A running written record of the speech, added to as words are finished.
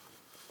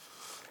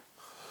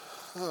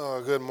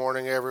Oh, good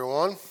morning,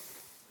 everyone.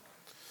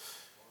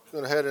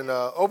 Go ahead and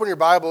open your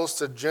Bibles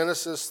to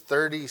Genesis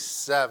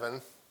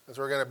 37. That's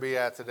where we're going to be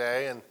at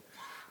today. And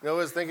I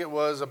always think it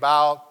was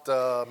about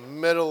the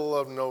middle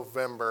of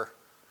November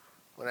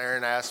when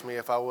Aaron asked me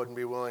if I wouldn't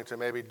be willing to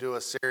maybe do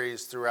a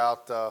series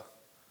throughout the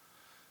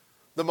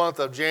month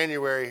of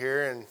January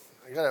here. And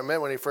I got to admit,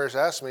 when he first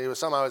asked me, it was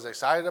something I was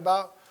excited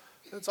about.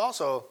 It's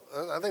also,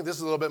 I think this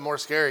is a little bit more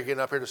scary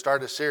getting up here to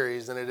start a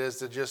series than it is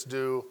to just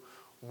do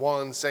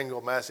one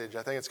single message.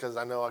 I think it's because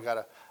I know I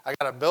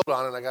gotta build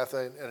on it. I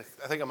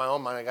think in my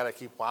own mind I gotta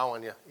keep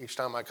wowing you each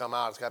time I come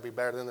out. It's gotta be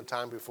better than the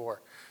time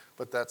before.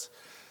 But that's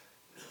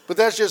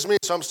just me.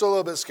 So I'm still a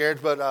little bit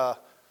scared. But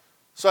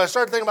so I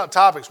started thinking about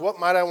topics. What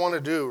might I want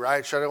to do?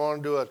 Right? Should I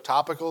want to do a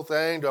topical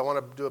thing? Do I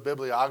want to do a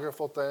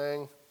bibliographical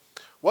thing?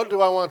 What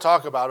do I want to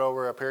talk about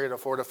over a period of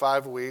 4 to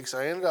 5 weeks?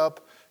 I ended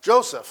up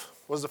Joseph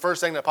was the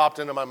first thing that popped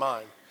into my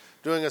mind,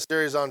 doing a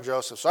series on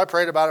Joseph. So I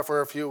prayed about it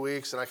for a few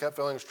weeks, and I kept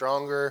feeling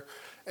stronger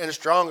and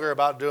stronger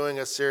about doing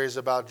a series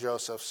about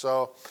Joseph.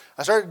 So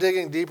I started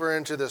digging deeper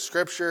into the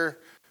scripture,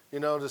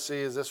 to see,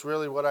 is this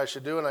really what I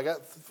should do? And I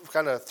got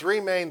kind of three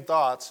main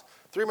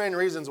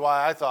reasons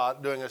why I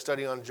thought doing a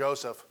study on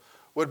Joseph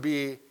would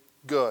be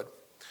good.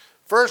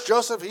 First,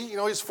 Joseph,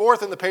 he's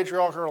fourth in the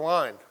patriarchal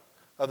line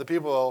of the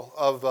people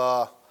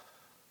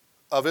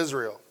of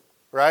Israel,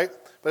 right?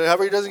 But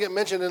however, he doesn't get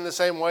mentioned in the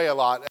same way a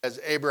lot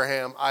as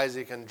Abraham,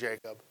 Isaac, and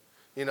Jacob.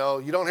 You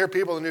don't hear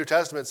people in the New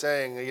Testament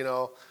saying,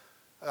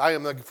 I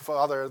am the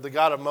father, the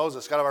God of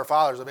Moses, God of our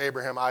fathers, of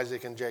Abraham,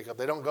 Isaac, and Jacob.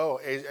 They don't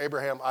go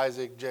Abraham,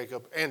 Isaac,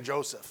 Jacob, and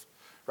Joseph,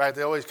 right?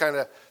 They always kind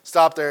of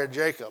stop there at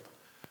Jacob.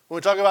 When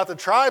we talk about the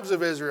tribes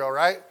of Israel,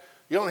 right,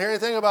 you don't hear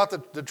anything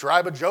about the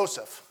tribe of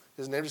Joseph.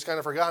 His name is kind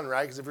of forgotten,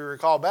 right? Because if you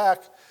recall back,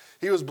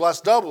 he was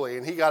blessed doubly,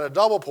 and he got a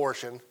double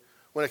portion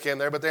when it came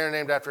there, but they are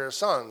named after his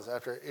sons,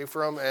 after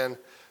Ephraim and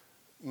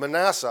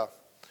Manasseh,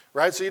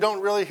 right? So you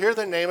don't really hear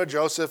the name of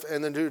Joseph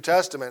in the New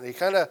Testament. He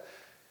kind of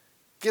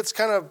gets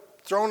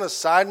thrown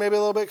aside maybe a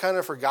little bit, kind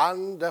of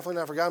forgotten, definitely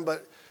not forgotten.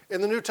 But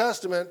in the New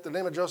Testament, the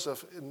name of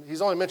Joseph,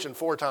 he's only mentioned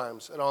 4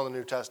 times in all the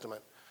New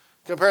Testament.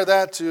 Compare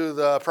that to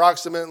the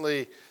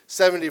approximately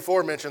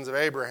 74 mentions of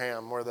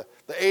Abraham or the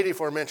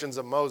 84 mentions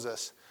of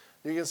Moses.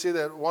 You can see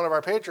that one of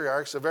our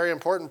patriarchs, a very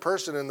important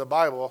person in the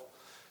Bible,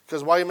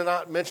 because while he may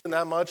not mention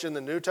that much in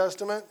the New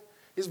Testament,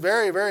 he's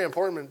very, very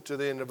important to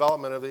the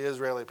development of the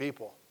Israeli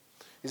people.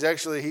 He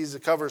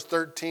covers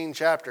 13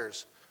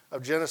 chapters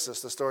of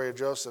Genesis, the story of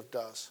Joseph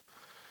does.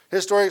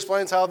 His story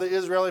explains how the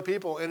Israeli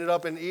people ended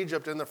up in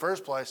Egypt in the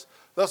first place,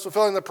 thus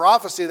fulfilling the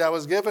prophecy that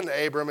was given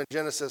to Abram in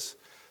Genesis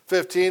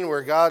 15,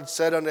 where God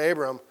said unto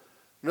Abram,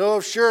 Know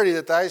of surety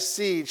that thy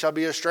seed shall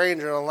be a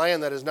stranger in a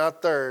land that is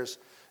not theirs,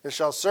 and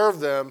shall serve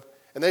them,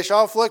 and they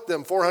shall afflict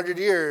them 400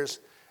 years,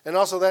 and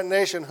also that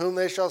nation whom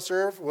they shall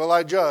serve will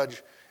I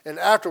judge, and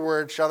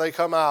afterward shall they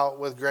come out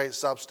with great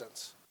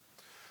substance.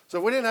 So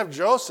if we didn't have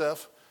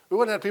Joseph, we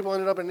wouldn't have people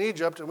ended up in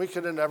Egypt, and we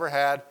could have never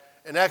had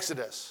an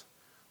Exodus,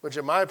 which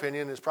in my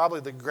opinion is probably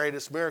the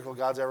greatest miracle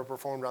God's ever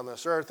performed on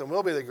this earth and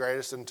will be the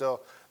greatest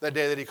until that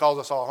day that he calls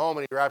us all home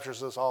and he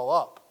raptures us all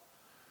up,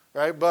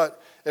 right?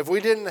 But if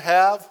we didn't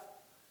have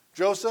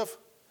Joseph,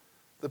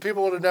 the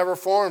people would have never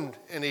formed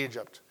in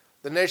Egypt.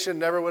 The nation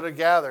never would have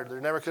gathered. There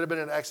never could have been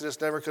an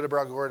Exodus, never could have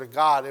brought glory to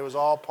God. It was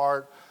all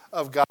part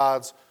of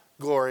God's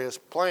glorious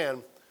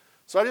plan.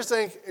 So I just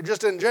think,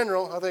 just in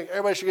general, I think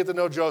everybody should get to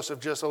know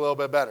Joseph just a little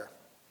bit better,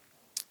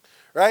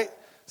 right?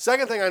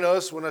 Second thing I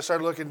noticed when I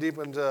started looking deep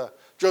into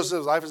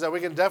Joseph's life is that we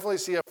can definitely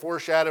see a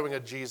foreshadowing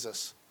of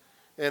Jesus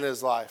in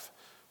his life.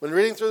 When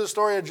reading through the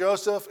story of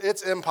Joseph,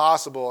 it's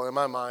impossible in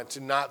my mind to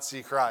not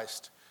see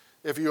Christ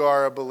if you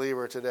are a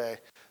believer today.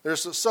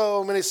 There's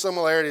so many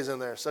similarities in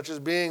there, such as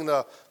being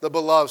the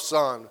beloved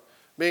son,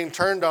 being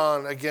turned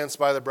on against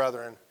by the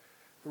brethren,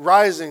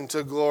 rising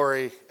to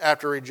glory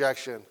after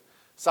rejection,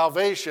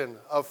 salvation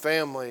of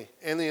family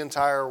in the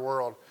entire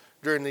world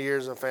during the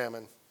years of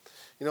famine.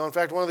 In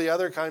fact, one of the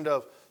other kind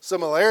of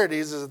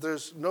similarities is that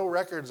there's no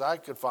records I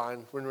could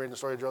find when reading the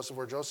story of Joseph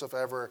where Joseph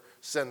ever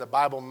sinned. The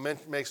Bible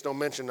makes no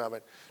mention of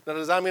it. Now,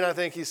 does that mean I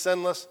think he's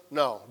sinless?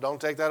 No,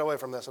 don't take that away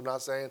from this. I'm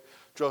not saying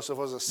Joseph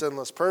was a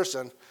sinless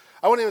person.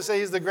 I wouldn't even say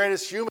he's the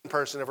greatest human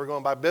person if we're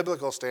going by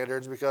biblical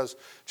standards, because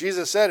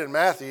Jesus said in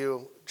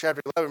Matthew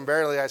chapter 11,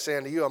 Verily I say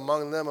unto you,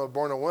 among them who are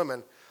born of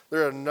women,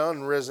 there are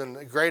none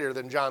risen greater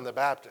than John the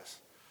Baptist.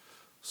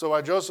 So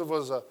while Joseph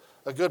was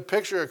a good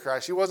picture of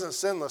Christ, he wasn't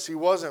sinless, he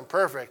wasn't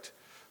perfect.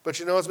 But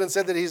it's been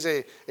said that he's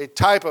a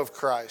type of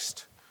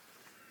Christ.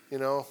 I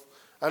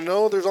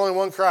know there's only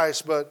one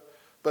Christ, but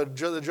the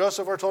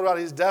Joseph we're told about,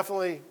 he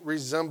definitely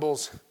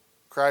resembles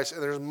Christ,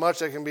 and there's much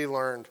that can be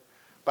learned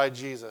by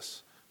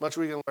Jesus. Much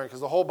we can learn,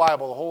 because the whole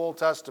Bible, the whole Old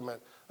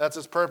Testament, that's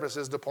its purpose,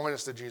 is to point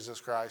us to Jesus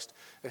Christ.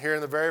 And here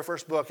in the very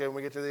first book, and when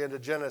we get to the end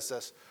of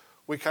Genesis,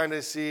 we kind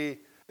of see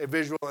a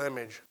visual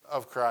image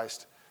of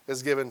Christ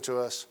is given to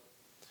us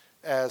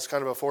as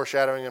kind of a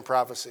foreshadowing and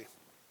prophecy.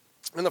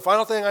 And the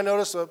final thing I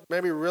noticed that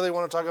maybe really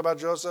want to talk about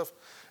Joseph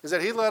is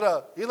that he led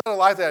a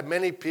life that had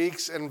many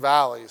peaks and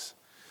valleys.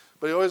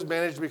 but he always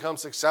managed to become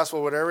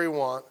successful, whatever he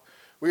want.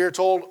 We are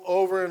told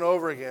over and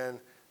over again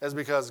that's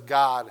because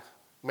God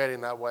made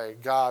him that way.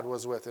 God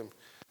was with him.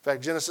 In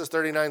fact, Genesis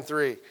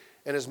 39:3,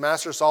 and his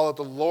master saw that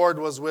the Lord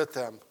was with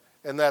him,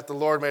 and that the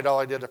Lord made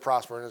all he did to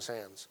prosper in his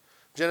hands.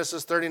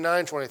 Genesis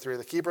 39:23,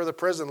 the keeper of the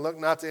prison looked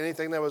not to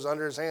anything that was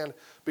under his hand,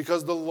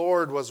 because the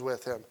Lord was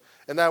with him.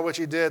 And that which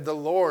he did, the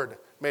Lord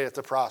made it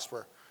to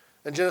prosper.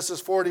 In Genesis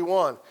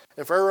 41,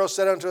 and Pharaoh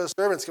said unto his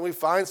servants, can we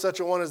find such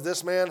a one as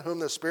this man, whom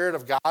the Spirit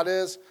of God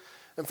is?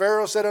 And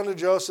Pharaoh said unto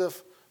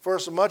Joseph, for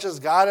as much as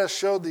God has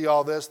showed thee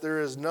all this, there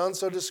is none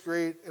so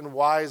discreet and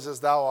wise as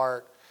thou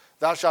art.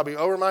 Thou shalt be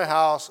over my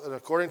house, and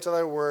according to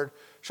thy word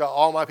shall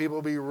all my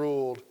people be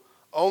ruled.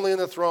 Only in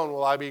the throne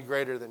will I be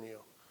greater than you.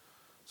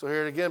 So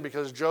here it again,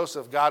 because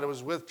Joseph, God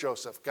was with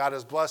Joseph. God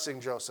is blessing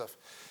Joseph.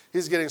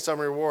 He's getting some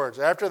rewards.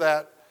 After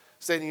that,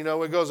 Satan,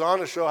 it goes on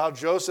to show how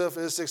Joseph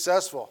is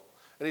successful.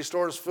 And he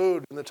stores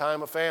food in the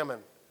time of famine.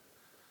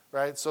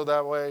 Right? So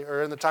that way,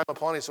 or in the time of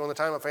plenty. So when the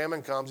time of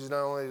famine comes, he's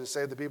not only to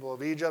save the people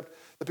of Egypt,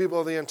 the people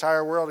of the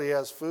entire world he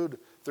has food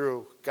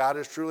through. God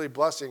is truly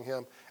blessing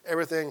him,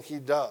 everything he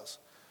does.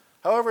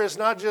 However, it's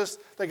not just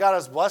that God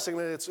is blessing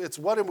him, it's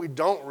what we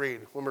don't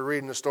read when we're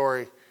reading the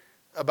story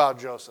about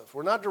Joseph.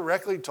 We're not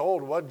directly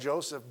told what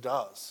Joseph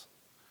does.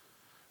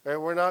 Right?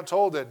 We're not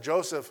told that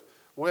Joseph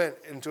went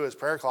into his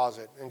prayer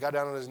closet and got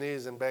down on his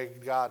knees and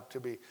begged God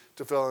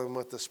to fill him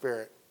with the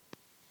Spirit.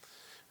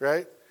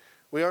 Right?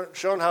 We aren't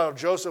shown how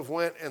Joseph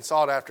went and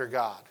sought after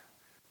God.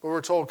 But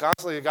we're told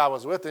constantly that God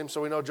was with him,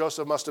 so we know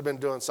Joseph must have been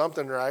doing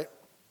something right.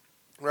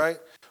 Right?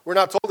 We're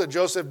not told that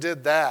Joseph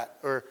did that,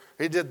 or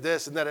he did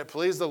this, and that it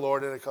pleased the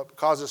Lord, and it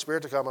caused the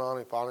Spirit to come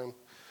upon him.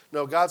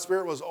 No, God's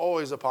Spirit was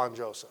always upon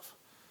Joseph.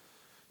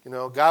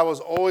 God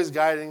was always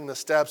guiding the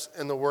steps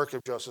and the work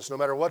of Joseph. So no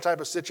matter what type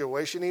of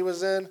situation he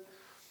was in,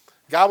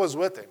 God was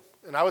with him.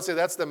 And I would say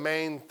that's the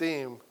main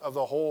theme of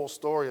the whole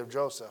story of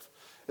Joseph,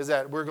 is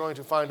that we're going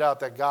to find out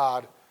that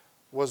God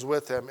was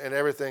with him in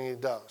everything he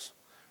does,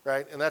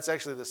 right? And that's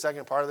actually the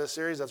second part of this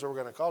series. That's what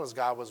we're going to call it, is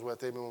God was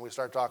with him, when we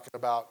start talking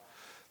about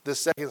this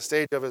second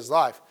stage of his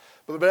life.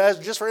 But as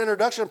just for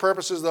introduction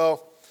purposes,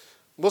 though,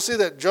 we'll see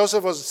that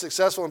Joseph was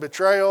successful in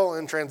betrayal,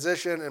 in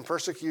transition, in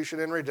persecution,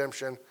 in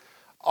redemption,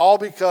 all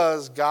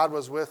because God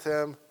was with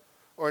him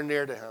or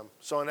near to him.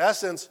 So in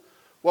essence,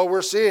 what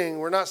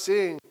we're not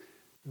seeing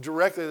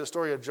directly the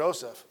story of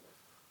Joseph.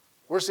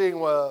 We're seeing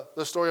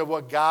the story of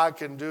what God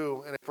can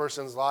do in a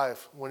person's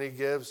life when he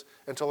gives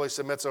and totally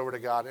submits over to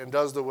God and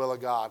does the will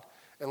of God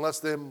and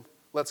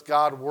lets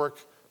God work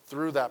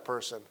through that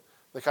person.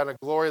 The kind of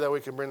glory that we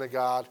can bring to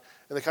God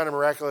and the kind of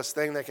miraculous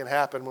thing that can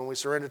happen when we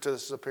surrender to the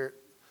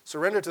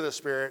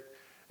Spirit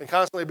and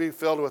constantly be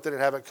filled with it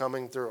and have it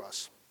coming through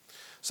us.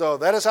 So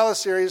that is how the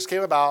series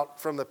came about,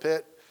 from the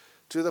pit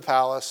to the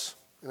palace.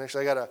 And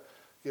actually, I got to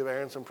give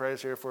Aaron some praise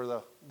here for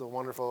the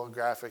wonderful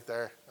graphic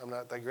there. I'm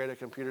not that great at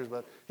computers,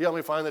 but he helped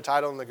me find the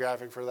title and the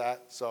graphic for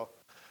that. So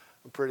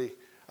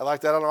I like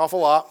that an awful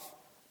lot.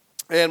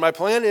 And my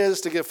plan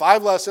is to give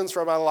 5 lessons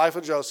from my life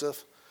of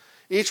Joseph.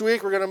 Each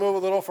week we're going to move a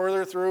little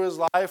further through his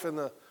life and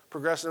the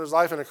progression of his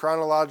life in a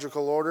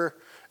chronological order.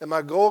 And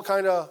my goal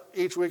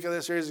each week of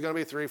this series is going to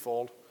be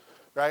threefold.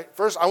 Right?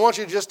 First, I want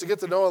you just to get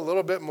to know a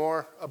little bit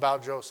more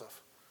about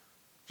Joseph,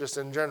 just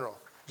in general,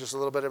 just a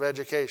little bit of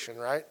education,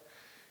 right?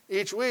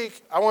 Each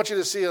week, I want you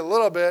to see a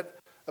little bit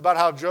about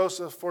how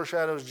Joseph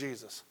foreshadows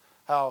Jesus,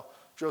 how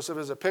Joseph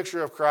is a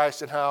picture of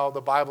Christ, and how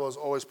the Bible is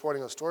always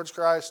pointing us towards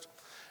Christ.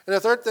 And the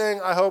third thing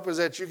I hope is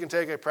that you can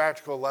take a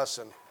practical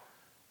lesson,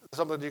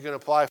 something that you can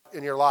apply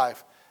in your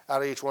life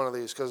out of each one of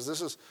these, because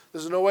this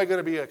is no way going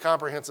to be a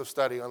comprehensive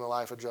study on the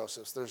life of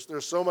Joseph.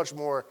 There's so much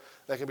more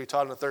that can be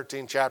taught in the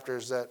 13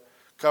 chapters that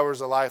covers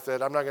the life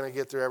that I'm not going to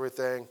get through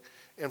everything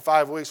in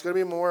 5 weeks. It's going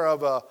to be more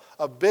of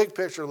a big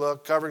picture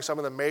look covering some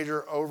of the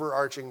major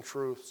overarching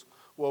truths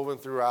woven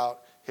throughout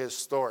his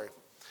story.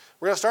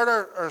 We're going to start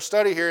our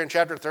study here in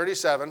chapter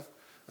 37.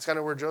 That's kind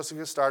of where Joseph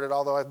gets started,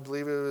 although I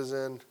believe it was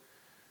in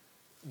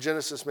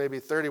Genesis maybe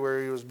 30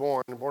 where he was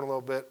born a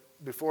little bit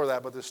before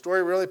that. But the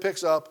story really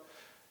picks up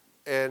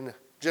in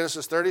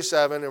Genesis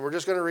 37, and we're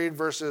just going to read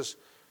verses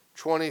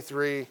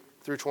 23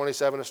 through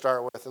 27 to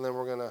start with, and then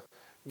we're going to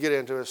get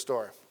into his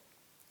story.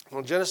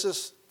 Well,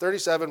 Genesis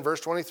 37,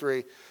 verse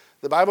 23,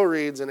 the Bible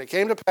reads, and it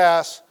came to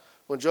pass,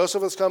 when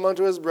Joseph was come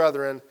unto his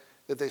brethren,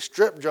 that they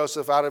stripped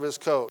Joseph out of his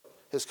coat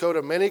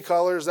of many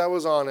colors that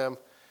was on him,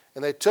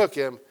 and they took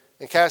him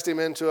and cast him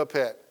into a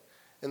pit.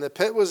 And the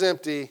pit was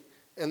empty,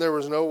 and there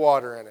was no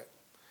water in it.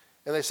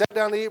 And they sat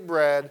down to eat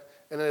bread,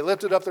 and they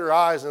lifted up their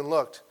eyes and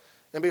looked.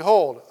 And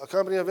behold, a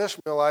company of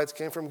Ishmaelites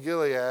came from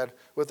Gilead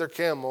with their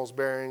camels,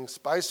 bearing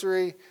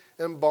spicery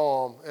and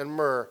balm and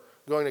myrrh,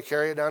 going to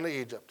carry it down to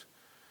Egypt.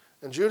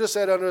 And Judah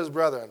said unto his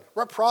brethren,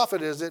 what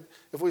profit is it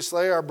if we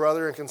slay our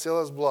brother and conceal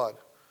his blood?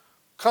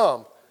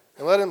 Come,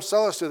 and let him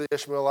sell us to the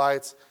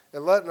Ishmaelites,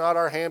 and let not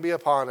our hand be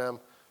upon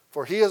him,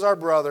 for he is our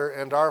brother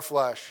and our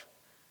flesh.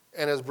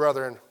 And his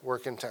brethren were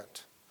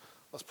content.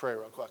 Let's pray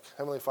real quick.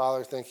 Heavenly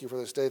Father, thank you for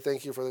this day.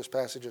 Thank you for this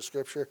passage of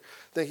Scripture.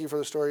 Thank you for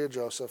the story of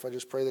Joseph. I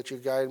just pray that you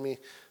guide me,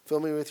 fill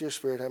me with your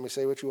Spirit, have me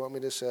say what you want me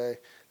to say,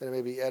 that it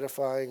may be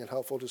edifying and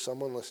helpful to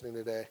someone listening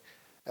today.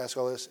 I ask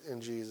all this in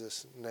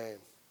Jesus' name.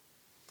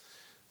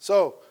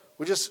 So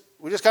we just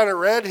kind of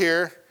read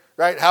here,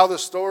 right, how the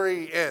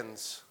story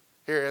ends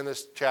here in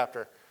this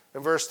chapter,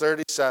 in verse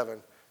 37,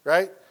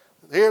 right?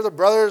 Here the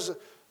brothers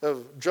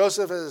of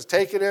Joseph has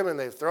taken him and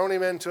they've thrown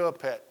him into a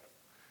pit.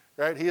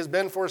 Right? He has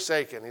been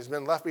forsaken. He's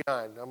been left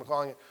behind. I'm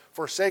calling it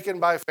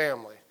forsaken by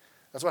family.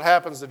 That's what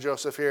happens to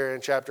Joseph here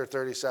in chapter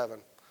 37.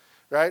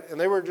 Right? And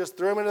they were just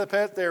threw him into the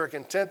pit. They were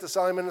content to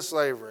sell him into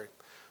slavery.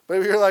 But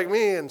if you're like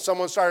me and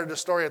someone started the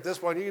story at this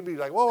point, you'd be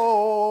like,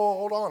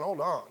 whoa, hold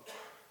on.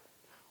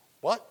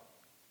 What?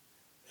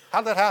 How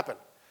did that happen?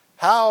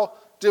 How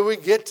did we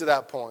get to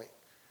that point?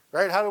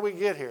 Right? How did we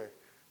get here?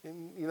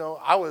 You know,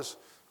 I was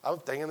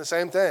thinking the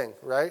same thing,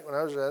 right?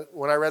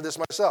 When I read this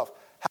myself.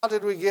 How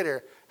did we get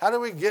here? How did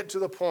we get to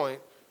the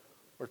point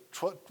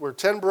where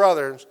 10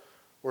 brothers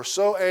were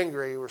so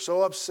angry, were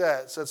so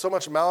upset, said so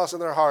much malice in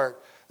their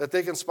heart that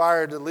they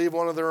conspired to leave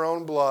one of their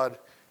own blood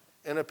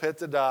in a pit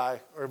to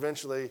die or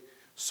eventually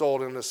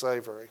sold into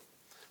slavery?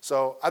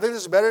 So I think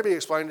this is better to be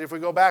explained if we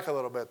go back a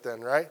little bit then,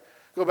 right?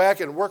 Go back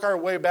and work our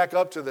way back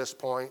up to this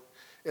point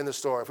in the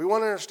story. If we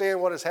want to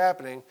understand what is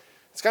happening,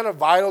 it's kind of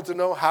vital to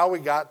know how we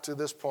got to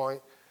this point.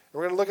 And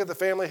we're going to look at the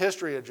family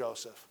history of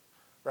Joseph.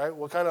 Right?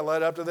 What kind of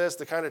led up to this,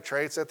 the kind of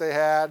traits that they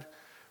had.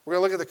 We're going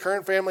to look at the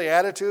current family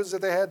attitudes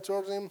that they had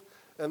towards him,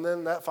 and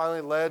then that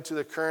finally led to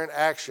the current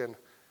action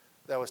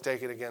that was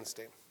taken against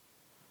him.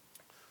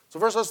 So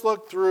first let's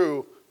look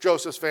through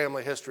Joseph's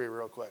family history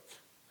real quick.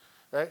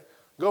 Right?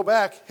 Go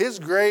back, his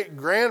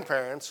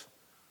great-grandparents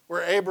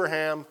were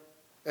Abraham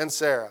and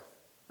Sarah.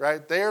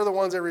 Right? They are the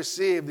ones that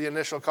received the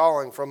initial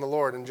calling from the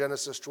Lord in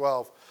Genesis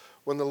 12,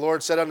 when the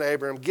Lord said unto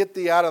Abraham, get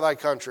thee out of thy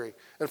country,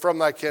 and from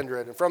thy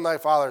kindred, and from thy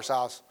father's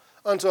house,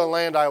 unto a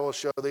land I will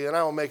show thee, and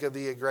I will make of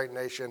thee a great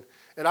nation,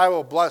 and I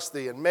will bless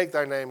thee, and make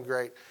thy name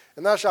great,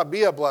 and thou shalt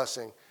be a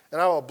blessing. And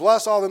I will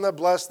bless all them that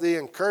bless thee,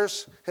 and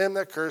curse him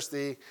that curse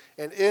thee,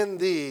 and in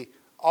thee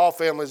all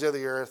families of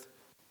the earth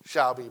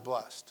shall be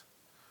blessed.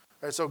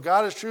 All right, so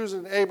God has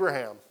chosen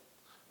Abraham,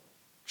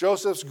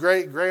 Joseph's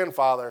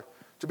great-grandfather,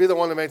 to be the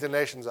one to make the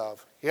nations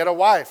of. He had a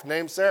wife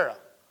named Sarah.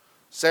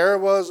 Sarah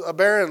was a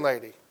barren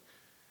lady,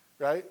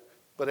 right?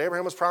 But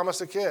Abraham was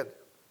promised a kid.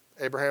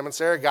 Abraham and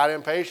Sarah got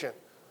impatient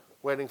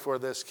waiting for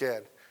this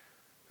kid.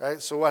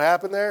 Right? So what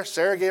happened there?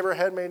 Sarah gave her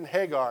handmaiden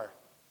Hagar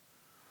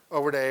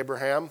over to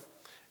Abraham.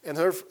 And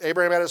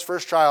Abraham had his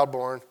first child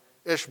born,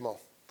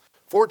 Ishmael.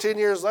 14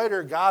 years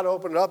later, God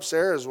opened up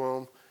Sarah's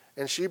womb,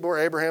 and she bore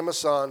Abraham a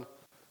son,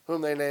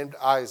 whom they named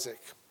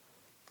Isaac.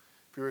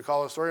 If you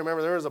recall the story,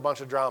 remember there was a bunch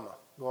of drama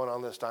going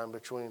on this time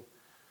between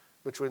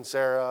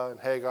Sarah and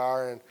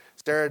Hagar. And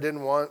Sarah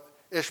didn't want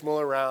Ishmael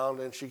around,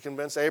 and she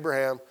convinced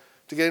Abraham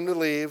to get him to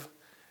leave.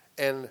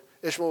 And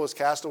Ishmael was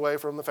cast away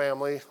from the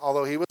family,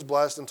 although he was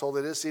blessed and told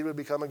that his seed would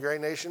become a great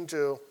nation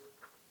too.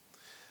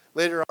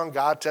 Later on,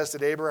 God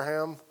tested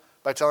Abraham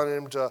by telling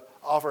him to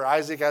offer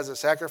Isaac as a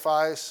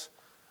sacrifice,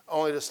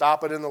 only to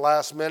stop it in the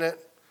last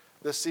minute.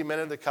 This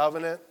cemented the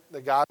covenant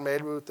that God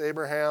made with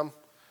Abraham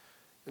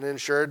and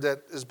ensured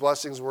that his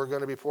blessings were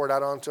going to be poured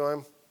out onto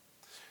him.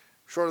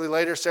 Shortly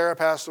later, Sarah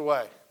passed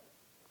away.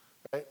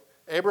 Right?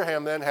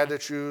 Abraham then had to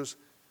choose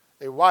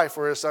a wife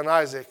for his son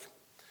Isaac.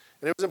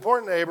 And it was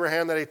important to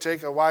Abraham that he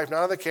take a wife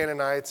not of the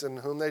Canaanites in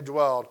whom they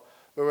dwelled,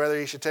 but rather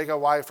he should take a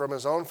wife from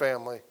his own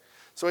family.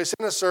 So he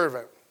sent a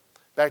servant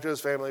back to his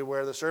family,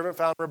 where the servant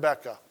found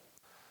Rebekah,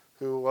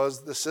 who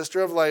was the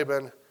sister of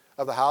Laban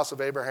of the house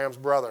of Abraham's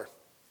brother.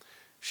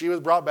 She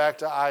was brought back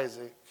to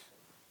Isaac,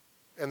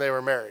 and they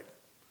were married.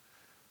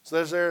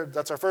 So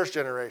that's our first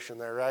generation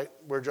there, right,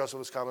 where Joseph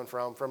was coming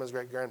from his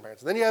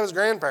great-grandparents. And then you have his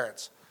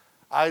grandparents,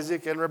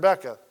 Isaac and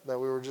Rebekah, that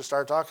we were just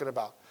started talking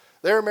about.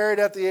 They were married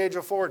at the age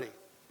of 40.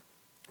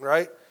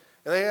 Right?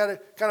 And they had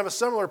kind of a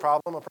similar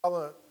problem, a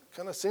problem that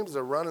kind of seems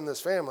to run in this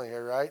family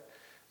here, right?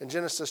 In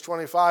Genesis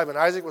 25, and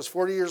Isaac was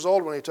 40 years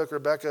old when he took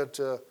Rebekah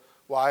to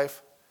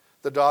wife,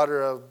 the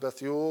daughter of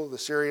Bethuel, the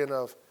Syrian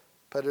of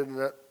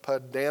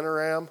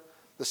Padanaram,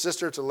 the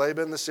sister to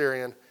Laban the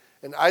Syrian.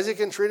 And Isaac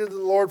entreated the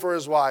Lord for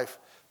his wife,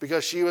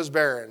 because she was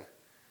barren,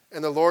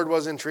 and the Lord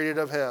was entreated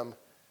of him,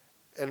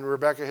 and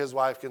Rebekah his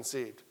wife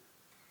conceived.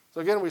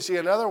 So again, we see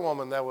another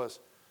woman that was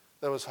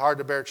hard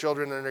to bear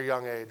children in her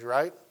young age,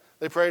 right?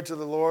 They prayed to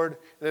the Lord,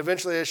 and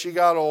eventually as she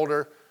got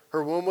older,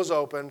 her womb was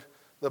opened.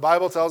 The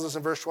Bible tells us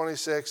in verse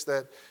 26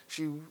 that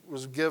she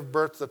was give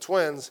birth to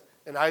twins,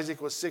 and Isaac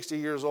was 60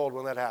 years old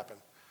when that happened.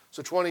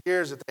 So 20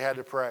 years that they had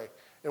to pray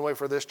and wait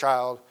for this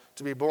child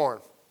to be born.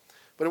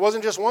 But it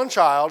wasn't just one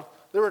child.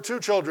 There were 2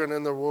 children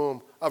in the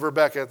womb of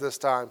Rebekah at this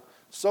time,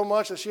 so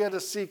much that she had to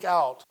seek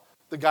out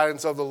the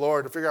guidance of the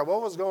Lord to figure out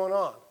what was going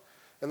on.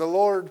 And the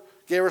Lord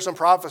gave her some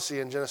prophecy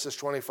in Genesis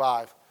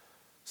 25,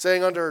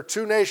 saying unto her,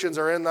 2 nations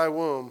are in thy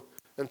womb,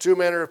 and 2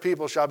 manner of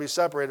people shall be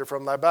separated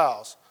from thy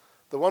bowels.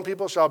 The one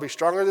people shall be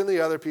stronger than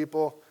the other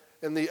people,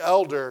 and the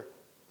elder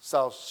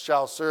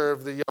shall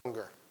serve the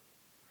younger.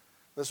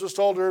 This was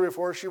told her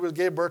before she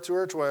gave birth to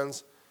her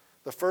twins.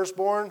 The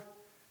firstborn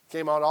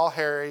came out all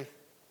hairy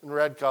and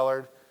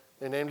red-colored.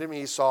 They named him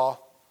Esau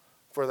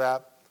for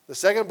that. The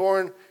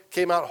secondborn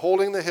came out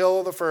holding the heel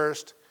of the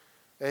first,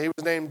 and he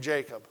was named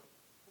Jacob,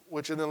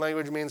 which in the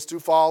language means to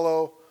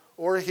follow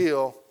or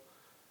heel.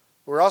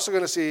 We're also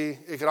going to see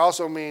it can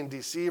also mean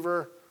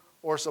deceiver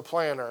or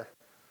supplanter,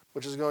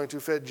 which is going to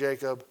fit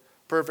Jacob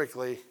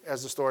perfectly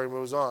as the story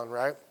moves on,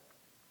 right?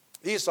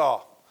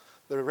 Esau,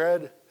 the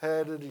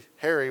red-headed,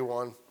 hairy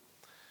one,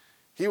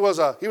 he was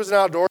an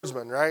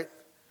outdoorsman, right?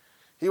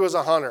 He was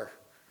a hunter.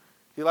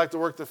 He liked to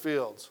work the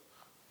fields.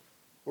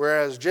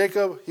 Whereas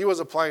Jacob, he was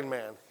a plain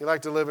man. He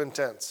liked to live in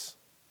tents.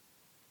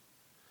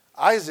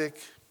 Isaac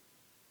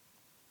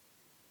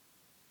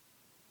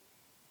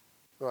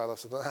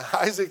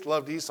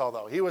loved Esau,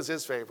 though. He was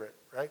his favorite,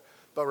 right?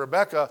 But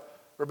Rebekah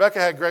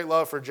had great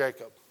love for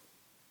Jacob.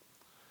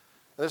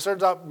 And this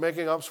turns out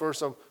making up for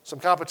some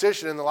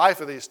competition in the life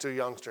of these two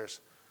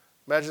youngsters.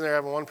 Imagine they're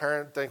having one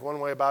parent think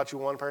one way about you,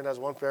 one parent has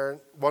one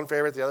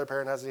favorite, the other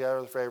parent has the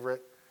other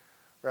favorite,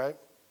 right?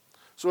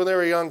 So when they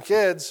were young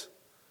kids,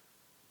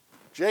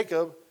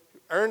 Jacob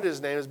earned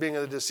his name as being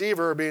a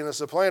deceiver or being a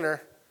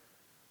supplanter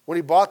when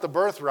he bought the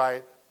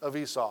birthright of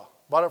Esau.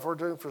 Bought it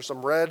for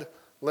some red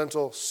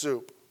lentil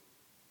soup.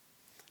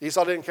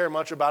 Esau didn't care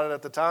much about it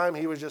at the time.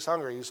 He was just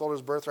hungry. He sold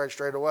his birthright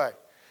straight away.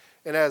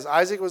 And as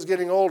Isaac was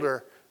getting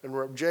older,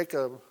 and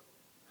Jacob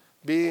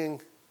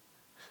being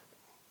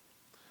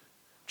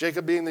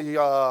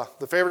the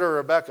favorite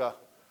of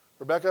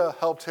Rebekah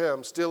helped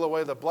him steal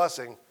away the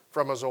blessing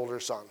from his older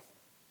son.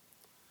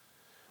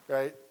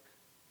 Right?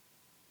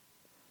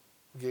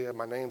 Yeah,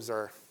 my names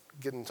are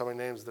getting so many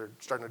names, they're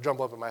starting to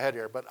jump up in my head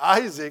here. But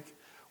Isaac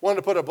wanted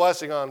to put a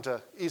blessing on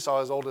to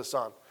Esau, his oldest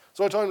son.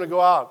 So I told him to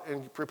go out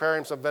and prepare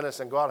him some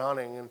venison, go out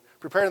hunting, and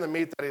prepare him the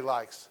meat that he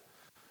likes.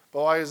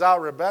 But while he was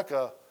out,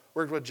 Rebekah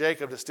worked with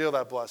Jacob to steal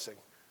that blessing.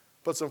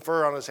 Put some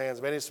fur on his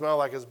hands, made him smell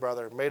like his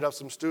brother, made up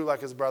some stew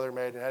like his brother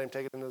made, and had him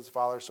take it into his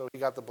father, so he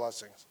got the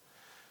blessings.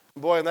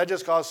 Boy, and that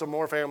just caused some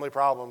more family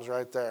problems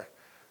right there.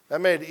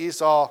 That made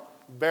Esau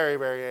very,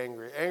 very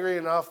angry. Angry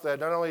enough that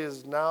not only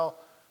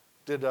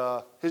did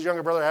his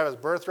younger brother have his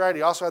birthright,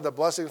 he also had the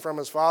blessing from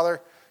his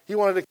father. He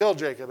wanted to kill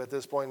Jacob at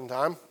this point in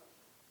time.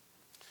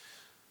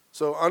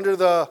 So under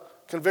the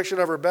conviction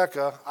of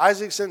Rebekah,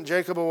 Isaac sent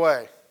Jacob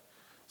away.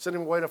 Sent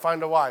him away to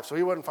find a wife. So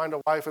he wouldn't find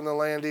a wife in the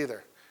land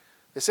either.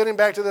 They sent him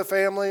back to the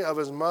family of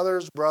his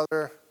mother's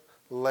brother,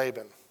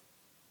 Laban.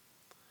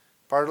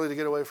 Partly to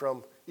get away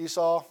from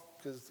Esau,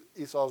 because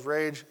Esau's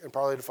rage, and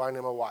partly to find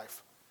him a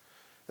wife.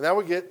 And that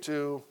would get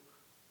to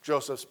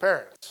Joseph's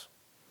parents,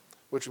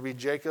 which would be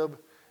Jacob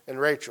and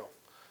Rachel.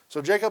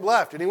 So Jacob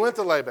left, and he went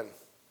to Laban,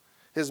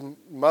 his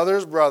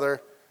mother's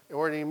brother, and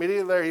when he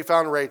immediately there, he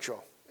found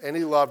Rachel, and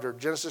he loved her.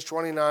 Genesis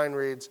 29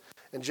 reads,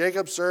 "And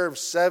Jacob served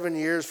 7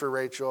 years for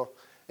Rachel,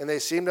 and they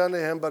seemed unto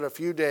him but a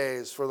few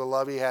days for the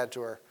love he had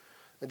to her.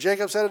 And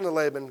Jacob said unto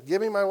Laban,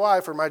 Give me my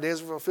wife, for my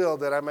days are fulfilled,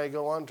 that I may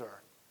go unto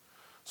her."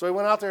 So he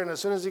went out there, and as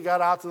soon as he got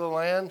out to the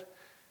land,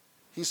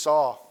 he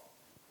saw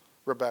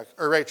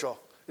Rachel.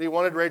 And he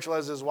wanted Rachel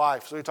as his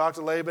wife. So he talked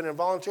to Laban and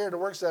volunteered to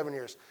work 7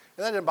 years.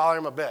 And that didn't bother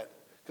him a bit,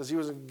 because he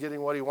wasn't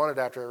getting what he wanted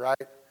after it,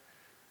 right?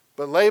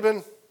 But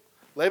Laban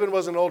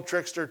was an old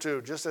trickster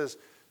too. Just as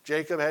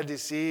Jacob had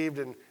deceived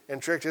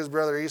and tricked his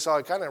brother Esau,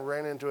 he kind of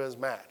ran into his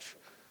match.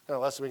 A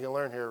lesson we can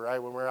learn here, right?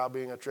 When we're out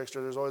being a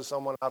trickster, there's always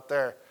someone out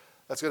there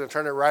that's going to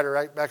turn it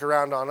right back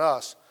around on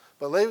us.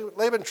 But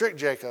Laban tricked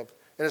Jacob,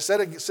 and instead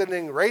of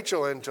sending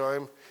Rachel into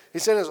him, he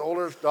sent his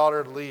older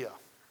daughter Leah.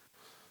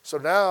 So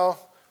now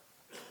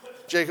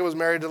Jacob was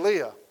married to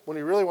Leah when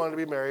he really wanted to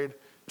be married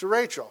to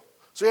Rachel.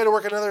 So he had to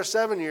work another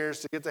 7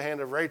 years to get the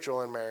hand of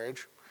Rachel in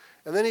marriage.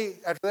 And then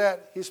after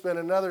that, he spent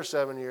another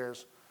 7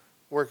 years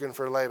working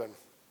for Laban.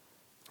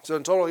 So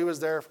in total, he was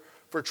there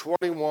for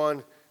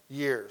 21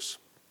 years.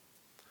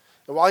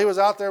 And while he was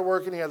out there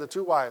working, he had the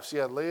two wives. He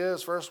had Leah,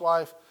 his first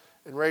wife,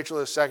 and Rachel,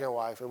 his second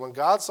wife. And when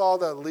God saw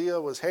that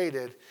Leah was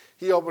hated,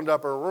 he opened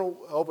up her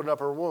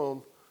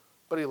womb,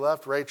 but he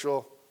left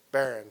Rachel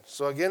barren.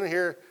 So again,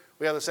 here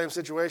we have the same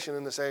situation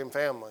in the same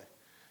family,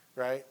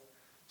 right?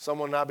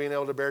 Someone not being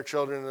able to bear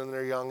children in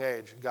their young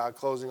age, God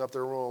closing up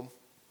their womb.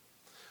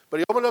 But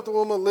he opened up the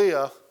womb of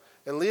Leah,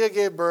 and Leah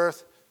gave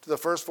birth to the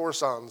first 4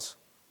 sons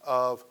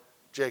of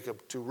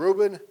Jacob, to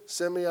Reuben,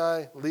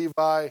 Simeon,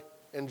 Levi,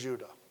 and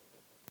Judah.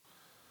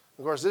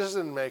 Of course, this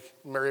didn't make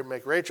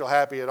Rachel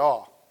happy at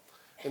all.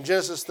 In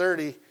Genesis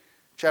 30,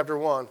 chapter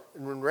 1,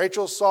 and when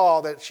Rachel saw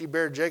that she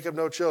bare Jacob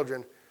no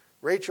children,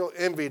 Rachel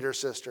envied her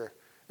sister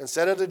and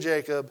said unto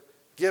Jacob,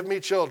 Give me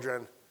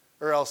children,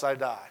 or else I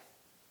die.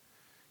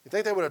 You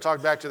think they would have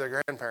talked back to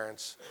their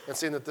grandparents and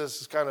seen that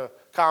this is kind of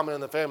common in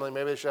the family.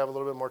 Maybe they should have a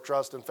little bit more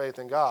trust and faith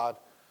in God,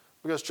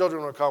 because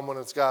children will come when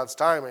it's God's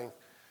timing.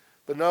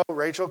 But no,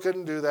 Rachel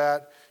couldn't do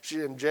that.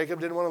 And Jacob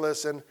didn't want to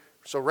listen.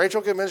 So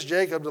Rachel convinced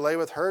Jacob to lay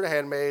with her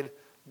handmaid,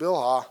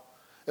 Bilhah.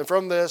 And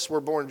from this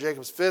were born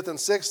Jacob's 5th and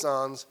 6th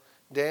sons,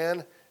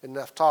 Dan and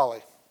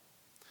Naphtali.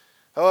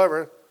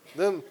 However,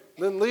 Then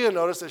Leah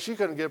noticed that she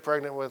couldn't get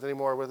pregnant with any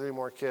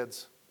more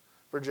kids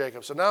for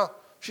Jacob. So now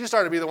she's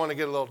starting to be the one to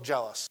get a little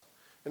jealous.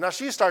 And now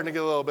she's starting to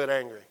get a little bit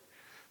angry.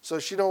 So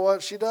you know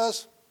what she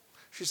does?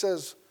 She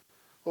says,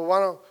 well, why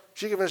don't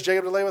she convince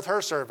Jacob to lay with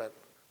her servant,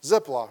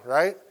 Zipporah,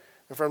 right?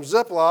 And from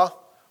Zipporah,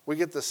 we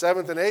get the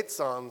 7th and 8th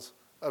sons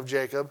of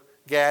Jacob,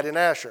 Gad and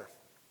Asher.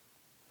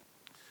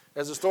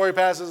 As the story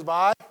passes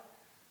by,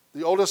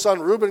 the oldest son,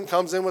 Reuben,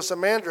 comes in with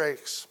some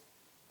mandrakes,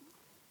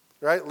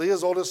 right?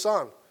 Leah's oldest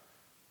son.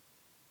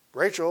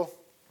 Rachel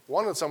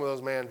wanted some of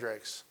those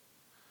mandrakes.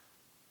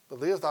 But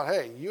Leah thought,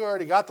 hey, you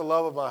already got the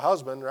love of my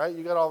husband, right?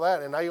 You got all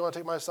that, and now you want to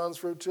take my son's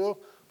fruit too?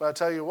 But I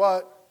tell you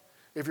what,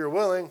 if you're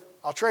willing,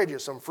 I'll trade you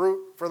some fruit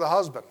for the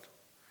husband.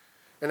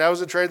 And that was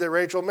the trade that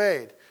Rachel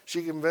made.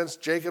 She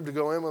convinced Jacob to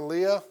go in with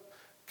Leah.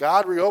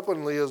 God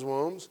reopened Leah's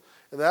wombs,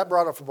 and that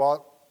brought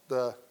about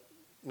the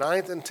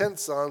 9th and 10th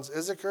sons,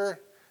 Issachar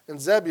and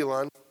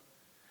Zebulun,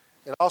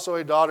 and also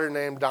a daughter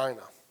named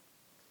Dinah.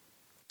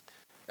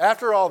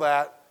 After all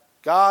that,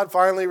 God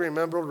finally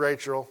remembered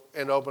Rachel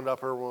and opened up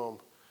her womb,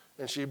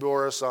 and she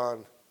bore a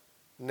son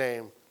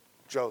named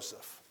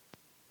Joseph.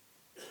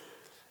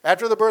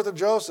 After the birth of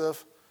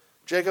Joseph,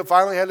 Jacob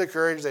finally had the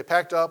courage. They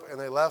packed up and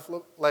they left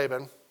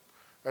Laban.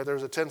 Right, there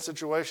was a tense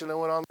situation that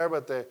went on there,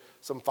 but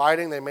some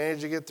fighting. They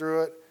managed to get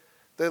through it.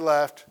 They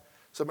left.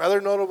 Some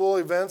other notable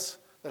events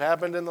that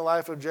happened in the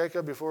life of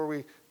Jacob before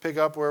we pick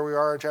up where we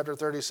are in chapter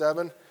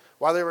 37.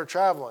 While they were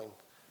traveling,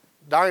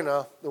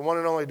 Dinah, the one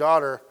and only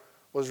daughter,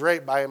 was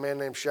raped by a man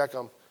named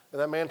Shechem.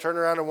 And that man turned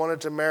around and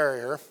wanted to marry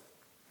her.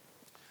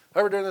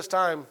 However, during this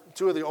time,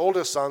 2 of the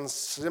oldest sons,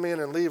 Simeon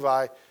and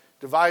Levi,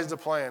 devised a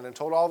plan and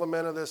told all the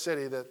men of the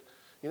city that,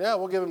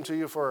 we'll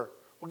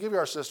give you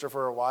our sister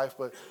for a wife,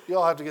 but you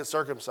all have to get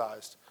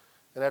circumcised.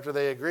 And after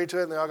they agreed to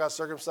it and they all got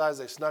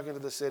circumcised, they snuck into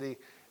the city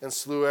and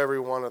slew every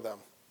one of them.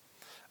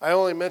 I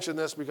only mention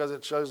this because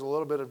it shows a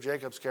little bit of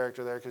Jacob's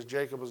character there, because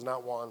Jacob was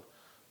not one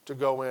to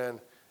go in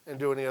and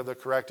do any of the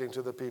correcting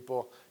to the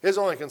people. His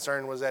only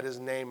concern was that his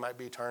name might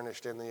be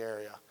tarnished in the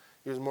area.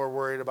 He was more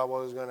worried about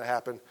what was going to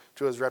happen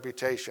to his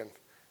reputation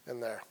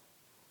in there.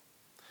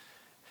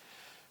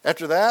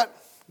 After that,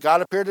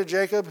 God appeared to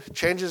Jacob,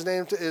 changed his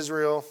name to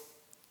Israel.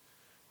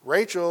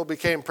 Rachel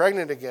became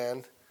pregnant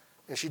again,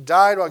 and she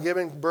died while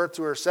giving birth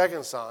to her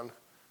second son,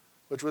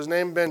 which was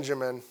named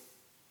Benjamin.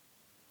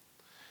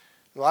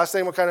 The last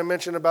thing we'll kind of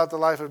mention about the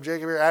life of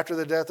Jacob here, after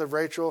the death of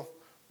Rachel,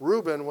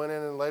 Reuben went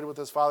in and laid with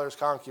his father's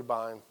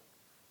concubine.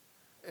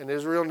 And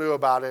Israel knew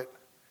about it.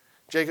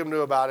 Jacob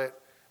knew about it.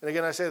 And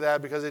again, I say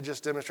that because it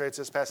just demonstrates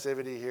his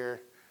passivity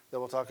here that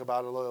we'll talk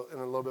about in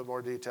a little bit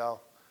more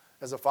detail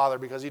as a father,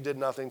 because he did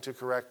nothing to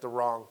correct the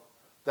wrong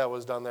that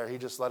was done there. He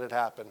just let it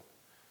happen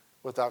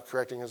without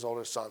correcting his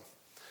oldest son.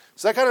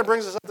 So that kind of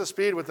brings us up to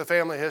speed with the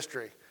family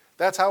history.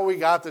 That's how we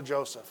got to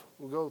Joseph.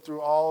 We'll go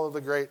through all of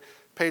the great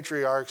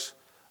patriarchs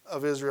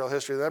of Israel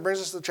history. That brings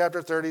us to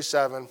chapter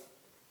 37. And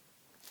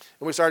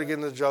we started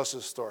getting into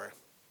Joseph's story.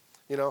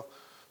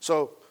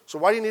 So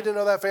why do you need to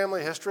know that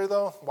family history,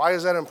 though? Why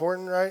is that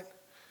important, right?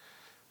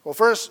 Well,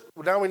 first,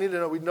 now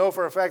we know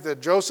for a fact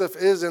that Joseph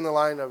is in the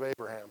line of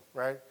Abraham,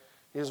 right?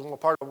 He's a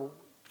part of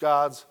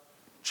God's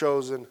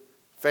chosen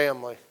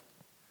family.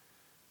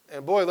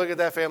 And boy, look at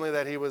that family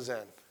that he was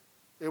in.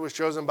 It was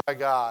chosen by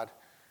God,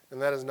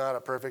 and that is not a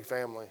perfect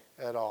family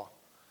at all.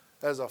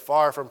 That is a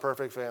far from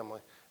perfect family.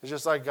 It's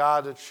just like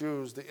God to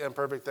choose the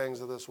imperfect things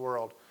of this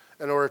world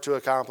in order to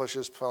accomplish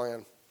his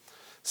plan.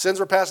 Sins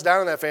were passed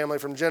down in that family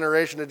from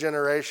generation to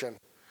generation,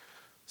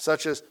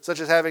 such as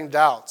having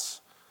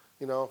doubts.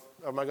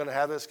 Am I going to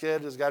have this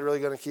kid? Is God really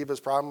going to keep his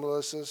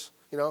promises?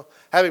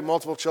 Having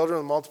multiple children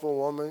with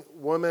multiple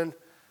women,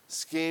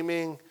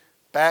 scheming,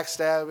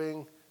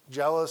 backstabbing,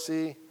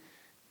 jealousy,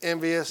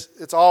 envious.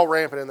 It's all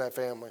rampant in that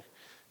family.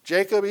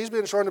 Jacob, he's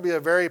been shown to be a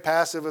very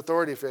passive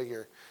authority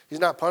figure. He's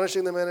not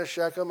punishing the men of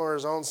Shechem or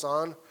his own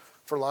son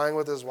for lying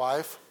with his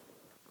wife,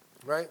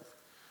 right?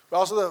 But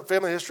also the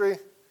family history,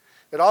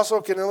 it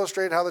also can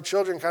illustrate how the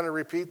children kind of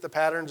repeat the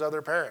patterns of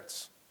their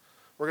parents.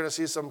 We're going to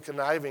see some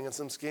conniving and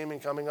some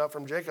scheming coming up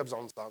from Jacob's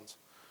own sons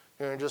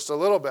here in just a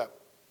little bit,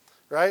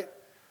 right?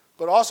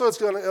 But also it's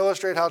going to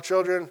illustrate how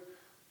children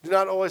do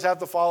not always have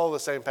to follow the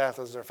same path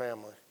as their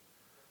family.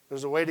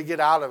 There's a way to get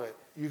out of it.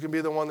 You can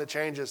be the one that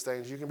changes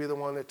things. You can be the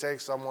one that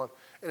takes someone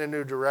in a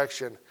new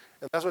direction.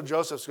 And that's what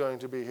Joseph's going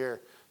to be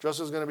here.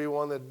 Joseph's going to be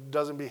one that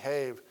doesn't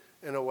behave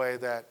in a way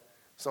that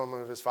some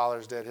of his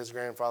fathers did, his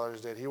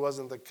grandfathers did. He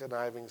wasn't the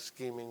conniving,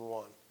 scheming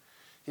one.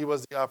 He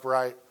was the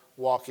upright,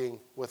 walking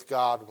with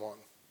God one.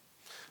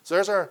 So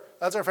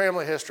that's our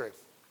family history.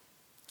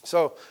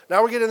 So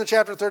now we get into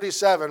chapter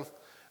 37, and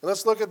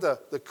let's look at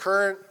the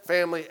current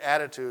family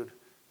attitude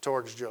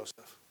towards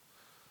Joseph.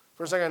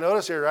 First thing I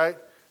notice here, right?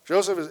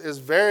 Joseph is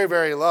very,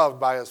 very loved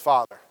by his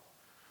father.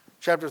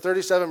 Chapter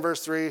 37,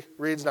 verse 3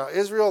 reads, "Now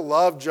Israel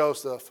loved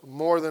Joseph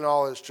more than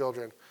all his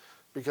children,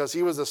 because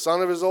he was the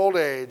son of his old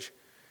age,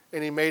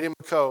 and he made him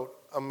a coat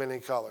of many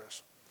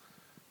colors."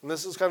 And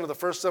this is kind of the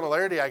first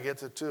similarity I get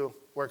to, too,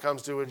 where it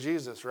comes to with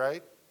Jesus,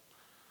 right?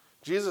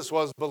 Jesus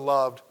was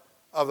beloved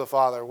of the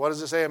Father. What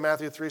does it say in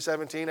Matthew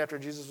 3:17 after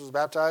Jesus was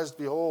baptized?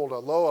 Behold,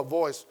 a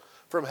voice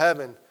from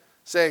heaven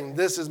saying,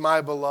 "This is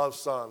my beloved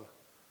Son,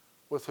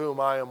 with whom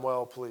I am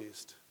well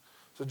pleased."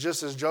 So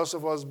just as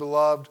Joseph was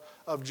beloved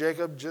of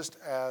Jacob, just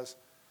as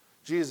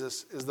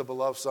Jesus is the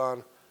beloved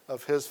Son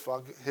of his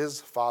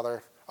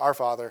Father, our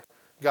Father,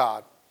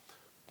 God.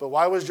 But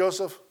why was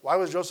Joseph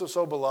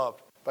so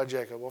beloved by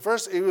Jacob? Well,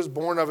 first, he was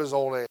born of his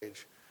old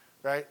age,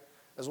 right?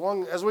 As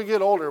we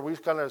get older, we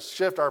kind of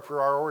shift our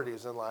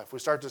priorities in life. We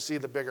start to see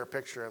the bigger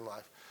picture in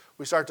life.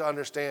 We start to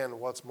understand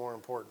what's more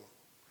important.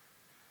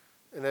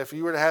 And if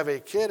you were to have a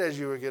kid as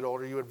you would get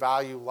older, you would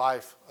value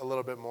life a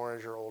little bit more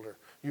as you're older.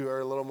 You are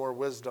a little more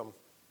wisdom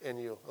in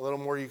you, a little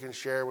more you can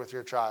share with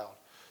your child.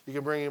 You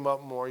can bring him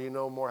up more. You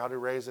know more how to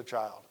raise a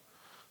child.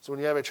 So when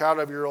you have a child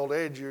of your old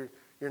age, you're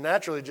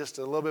naturally just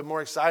a little bit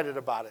more excited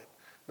about it.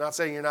 Not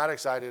saying you're not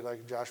excited,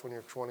 like Josh, when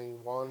you're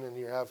 21 and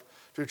you have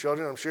 2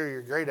 children. I'm sure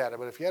you're great at it.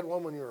 But if you had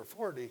one when you were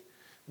 40,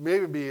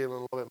 maybe be a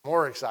little bit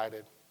more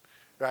excited,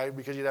 right?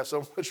 Because you'd have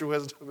so much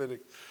wisdom and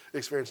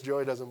experience.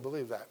 Joey doesn't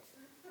believe that.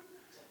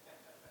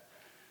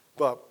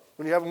 But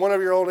when you have one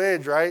of your old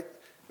age, right,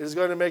 it is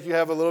going to make you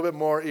have a little bit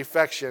more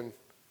affection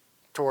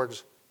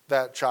towards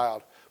that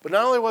child. But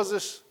not only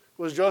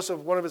was Joseph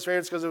one of his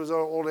favorites because of his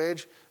old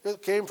age,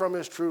 it came from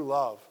his true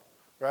love,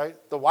 right?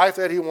 The wife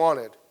that he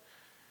wanted.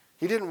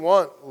 He didn't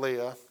want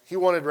Leah. He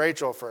wanted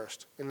Rachel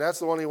first, and that's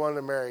the one he wanted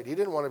to marry. He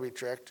didn't want to be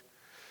tricked.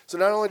 So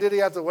not only did he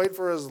have to wait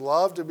for his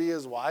love to be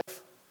his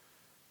wife,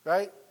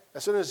 right?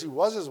 As soon as he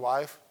was his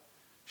wife,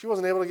 she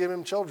wasn't able to give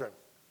him children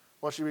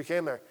once she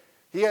became there.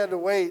 He had to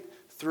wait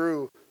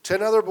through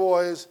 10 other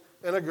boys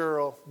and a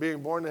girl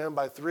being born to him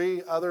by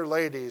 3 other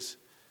ladies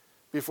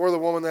before the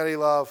woman that he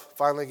loved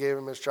finally gave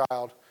him his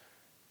child.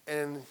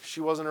 And she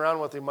wasn't around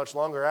with him much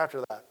longer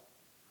after that.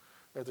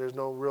 There's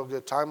no real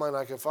good timeline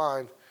I can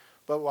find.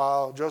 But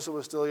while Joseph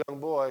was still a young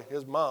boy,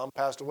 his mom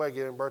passed away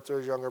giving birth to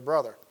his younger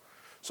brother.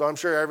 So I'm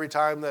sure every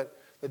time that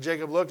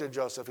Jacob looked at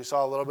Joseph, he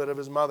saw a little bit of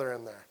his mother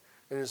in there.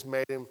 And it just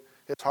made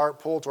his heart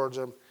pull towards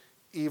him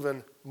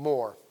even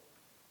more.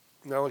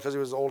 Not only because he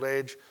was old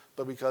age,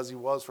 but because he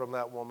was from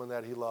that woman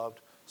that he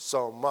loved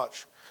so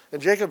much.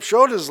 And Jacob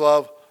showed his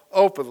love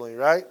openly,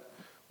 right?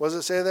 What does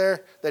it say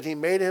there? That he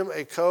made him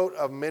a coat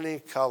of many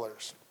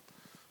colors.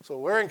 So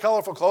wearing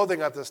colorful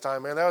clothing at this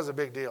time, man, that was a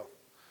big deal.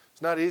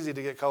 It's not easy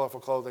to get colorful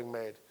clothing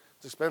made.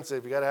 It's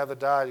expensive. You got to have the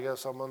dye. You got to have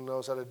someone who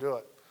knows how to do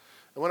it.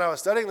 And when I was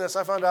studying this,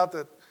 I found out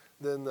that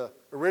in the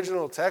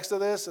original text of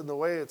this and the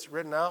way it's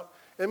written out,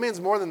 it means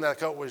more than that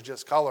coat was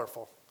just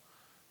colorful,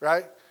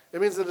 right?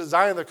 It means the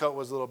design of the coat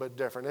was a little bit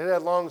different. It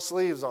had long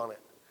sleeves on it.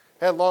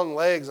 It had long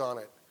legs on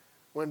it.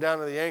 Went down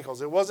to the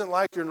ankles. It wasn't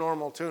like your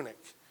normal tunic,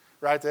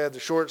 right? They had the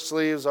short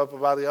sleeves up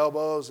about the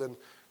elbows and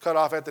cut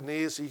off at the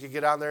knees so you could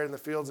get out there in the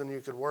fields and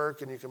you could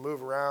work and you could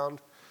move around.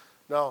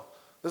 No,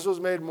 this was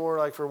made more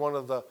like for one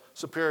of the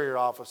superior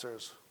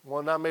officers.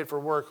 One not made for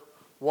work,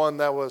 one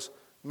that was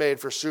made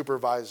for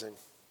supervising.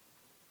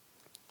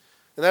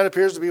 And that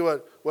appears to be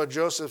what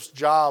Joseph's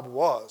job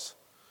was.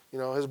 You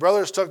know, his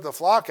brothers took the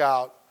flock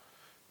out.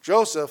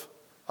 Joseph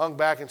hung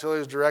back until he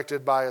was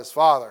directed by his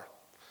father.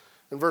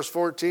 In verse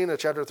 14 of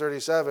chapter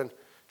 37,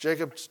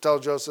 Jacob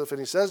tells Joseph, and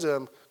he says to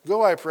him,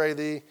 "Go, I pray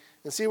thee,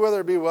 and see whether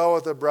it be well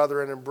with the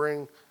brethren, and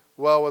bring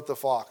well with the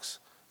flocks,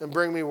 and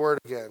bring me word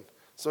again."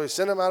 So he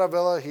sent him out of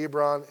Elah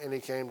Hebron, and he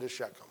came to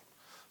Shechem.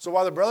 So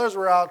while the brothers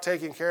were out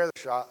taking care of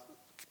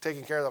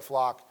the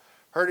flock,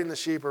 herding the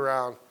sheep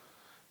around,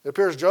 it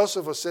appears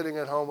Joseph was sitting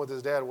at home with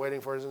his dad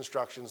waiting for his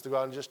instructions to go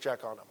out and just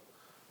check on him,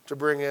 to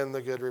bring in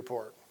the good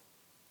report.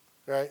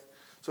 Right?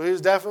 So he was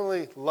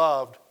definitely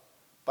loved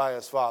by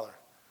his father.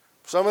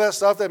 Some of that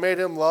stuff that made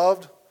him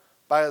loved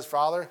by his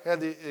father had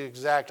the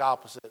exact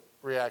opposite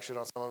reaction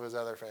on some of his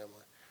other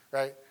family.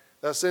 Right?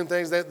 Those same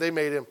things that they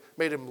made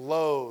him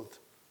loathed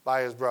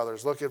by his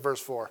brothers. Look at verse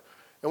 4.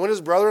 And when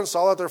his brethren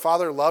saw that their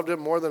father loved him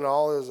more than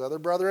all his other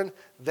brethren,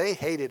 they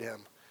hated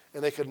him,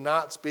 and they could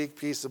not speak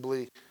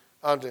peaceably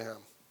unto him.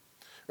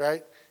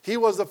 Right? He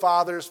was the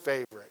father's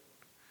favorite.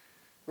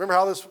 Remember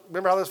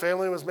how this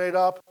family was made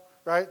up?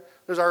 Right?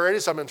 There's already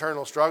some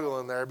internal struggle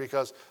in there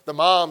because the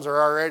moms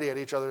are already at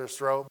each other's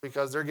throat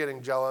because they're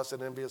getting jealous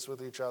and envious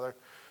with each other.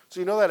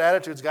 So you know that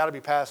attitude's got to be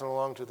passing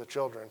along to the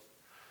children.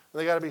 And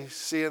they got to be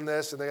seeing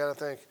this and they got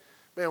to think,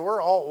 man, we're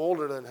all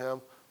older than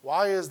him.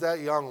 Why is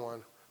that young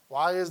one?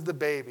 Why is the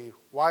baby?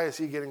 Why is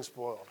he getting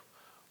spoiled?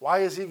 Why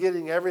is he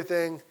getting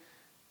everything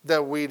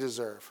that we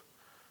deserve?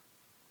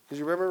 Because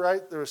you remember,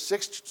 right? There were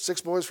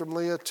six boys from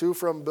Leah, 2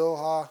 from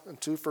Bilhah, and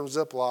 2 from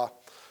Ziplah.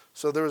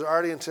 So there was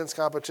already intense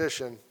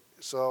competition.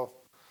 So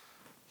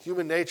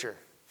human nature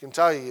can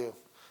tell you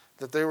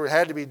that they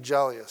had to be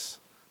jealous.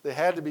 They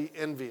had to be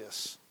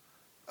envious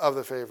of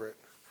the favorite.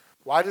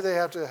 Why do they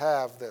have to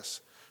have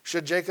this?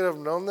 Should Jacob have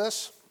known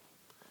this?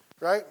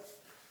 Right?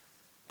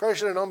 Probably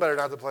should have known better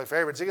not to play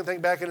favorites. He can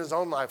think back in his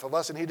own life, a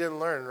lesson he didn't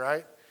learn,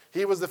 right?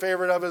 He was the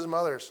favorite of his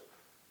mother's,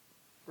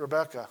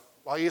 Rebekah,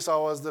 while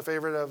Esau was the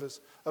favorite of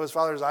his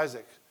father's,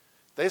 Isaac.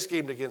 They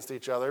schemed against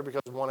each other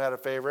because one had a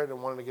favorite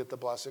and wanted to get the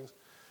blessings.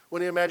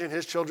 Wouldn't you imagine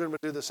his children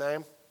would do the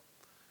same?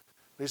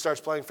 When he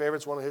starts playing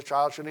favorites, one of his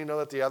child, shouldn't he know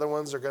that the other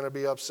ones are going to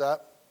be upset?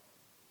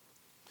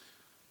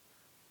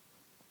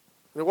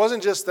 And it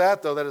wasn't just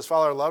that, though, that his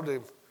father loved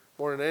him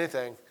more than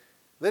anything.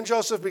 Then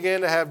Joseph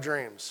began to have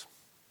dreams.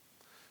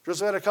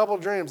 Joseph had a couple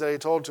of dreams that he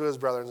told to his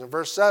brothers. In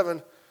verse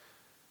 7,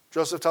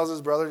 Joseph tells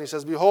his brother, and he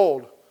says,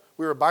 "Behold,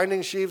 we were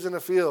binding sheaves in a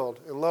field,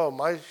 and lo,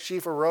 my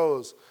sheaf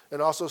arose and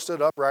also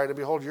stood upright, and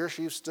behold, your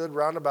sheaf stood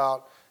round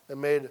about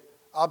and made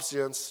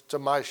obeisance to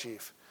my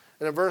sheaf."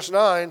 And in verse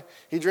 9,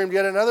 he dreamed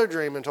yet another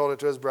dream and told it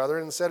to his brother,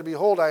 and said,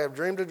 "Behold, I have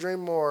dreamed a dream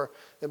more,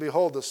 and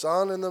behold, the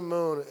sun and the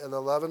moon and the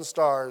 11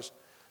 stars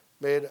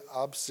made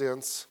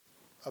obeisance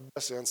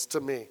to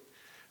me."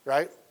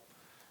 Right?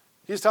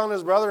 He's telling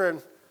his brother,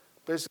 and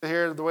basically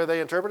here, the way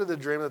they interpreted the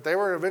dream, that they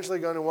were eventually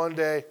going to one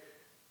day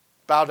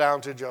bow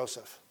down to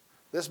Joseph.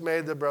 This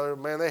made the brother,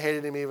 man, they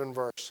hated him even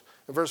worse.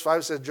 In verse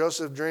 5 it says,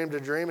 Joseph dreamed a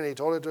dream, and he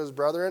told it to his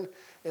brethren,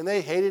 and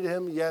they hated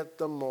him yet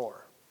the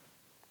more.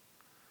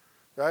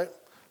 Right?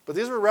 But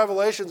these were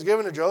revelations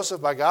given to Joseph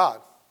by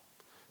God.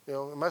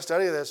 In my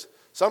study of this,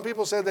 some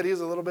people said that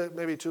he's a little bit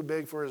maybe too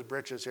big for his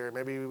britches here.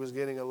 Maybe he was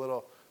getting a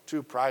little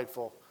too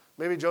prideful.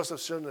 Maybe Joseph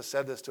shouldn't have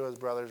said this to his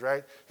brothers,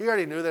 right? He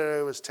already knew that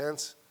it was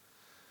tense.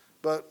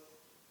 But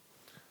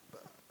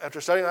after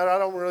studying, I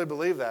don't really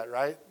believe that,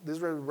 right?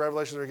 These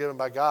revelations were given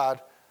by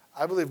God.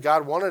 I believe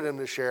God wanted him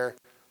to share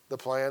the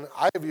plan.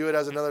 I view it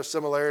as another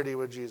similarity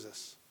with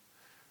Jesus,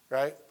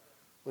 right?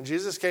 When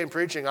Jesus came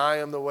preaching, "I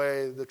am the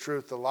way, the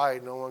truth, the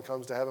light. No one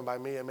comes to heaven by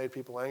me," it made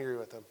people angry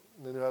with him.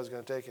 They knew I was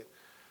going to take it.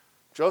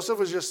 Joseph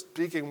was just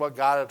speaking what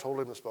God had told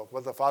him to speak,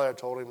 what the Father had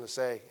told him to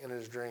say in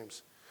his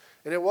dreams.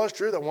 And it was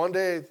true that one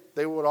day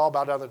they would all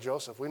bow down to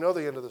Joseph. We know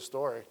the end of the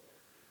story.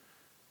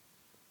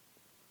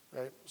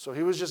 Right? So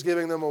he was just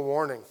giving them a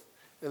warning.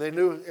 And they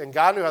knew, and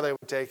God knew how they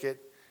would take it,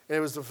 and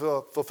it was to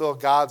fulfill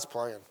God's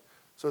plan.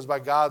 So it was by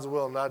God's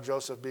will, not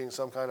Joseph being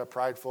some kind of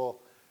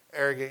prideful,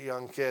 arrogant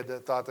young kid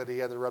that thought that he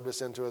had to rub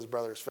this into his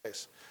brother's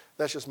face.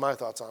 That's just my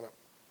thoughts on it.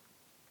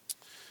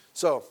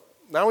 So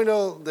now we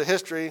know the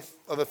history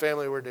of the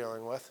family we're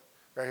dealing with.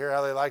 Right here,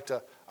 how they like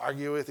to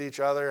argue with each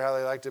other, how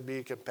they like to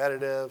be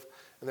competitive,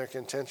 and they're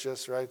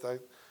contentious, right?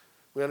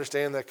 We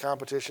understand the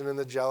competition and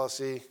the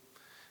jealousy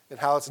and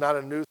how it's not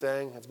a new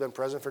thing. It's been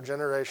present for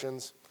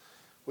generations.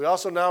 We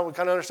also now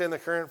kind of understand the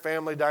current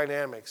family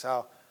dynamics,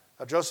 how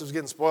Joseph's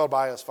getting spoiled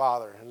by his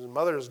father. His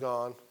mother is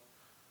gone,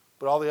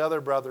 but all the other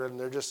brethren,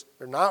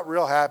 they're not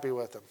real happy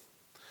with him.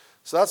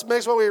 So that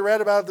makes what we read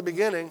about at the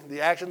beginning,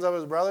 the actions of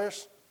his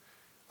brothers,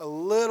 a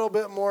little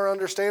bit more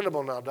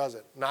understandable now, does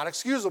it? Not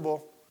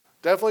excusable.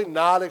 Definitely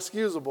not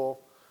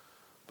excusable.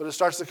 But it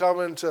starts to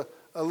come into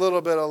a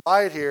little bit of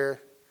light here,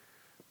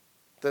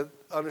 that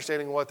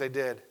understanding what they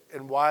did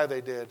and why they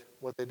did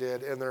what they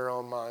did in their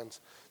own minds.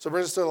 So it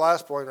brings us to the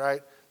last point,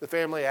 right? The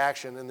family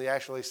action and the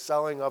actually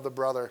selling of the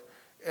brother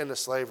into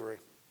slavery.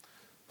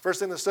 First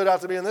thing that stood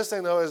out to me in this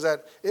thing, though, is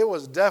that it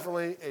was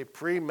definitely a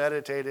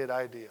premeditated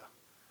idea.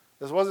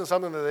 This wasn't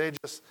something that they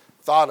just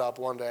thought up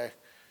one day.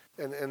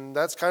 And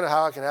that's kind of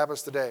how it can happen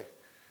today,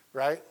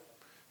 right?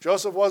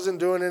 Joseph wasn't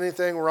doing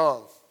anything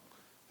wrong.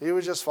 He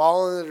was just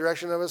following the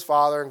direction of his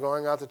father and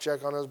going out to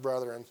check on his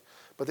brethren.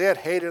 But they had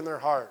hate in their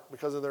heart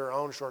because of their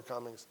own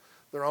shortcomings,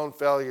 their own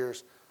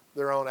failures,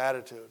 their own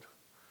attitude,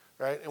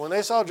 right? And when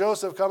they saw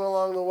Joseph coming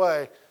along the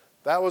way,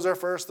 that was their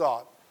first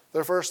thought.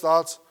 Their first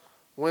thoughts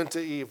went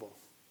to evil,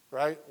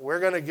 right? We're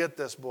going to get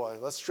this boy.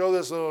 Let's show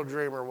this little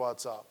dreamer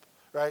what's up,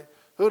 right?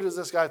 Who does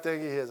this guy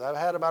think he is? I've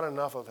had about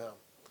enough of him.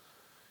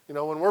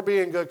 When we're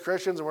being good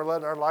Christians and we're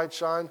letting our light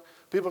shine,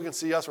 people can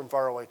see us from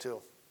far away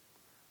too.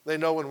 They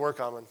know when we're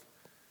coming.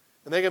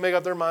 And they can make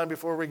up their mind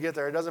before we get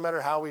there. It doesn't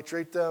matter how we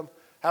treat them,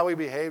 how we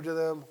behave to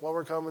them, what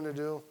we're coming to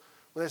do.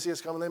 When they see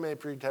us coming, they may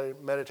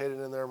premeditate it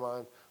in their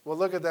mind. Well,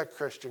 look at that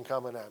Christian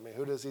coming at me.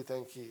 Who does he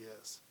think he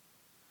is?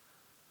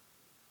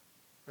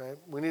 Right?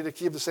 We need to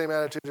keep the same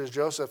attitude as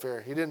Joseph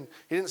here. He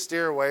didn't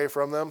steer away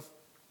from them.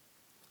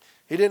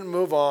 He didn't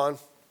move on.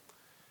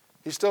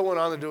 He still went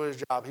on to do his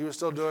job. He was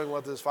still doing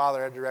what his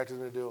father had directed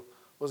him to do,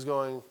 was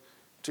going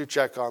to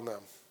check on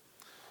them.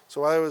 So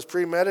while it was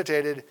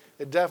premeditated,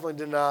 it definitely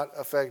did not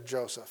affect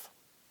Joseph.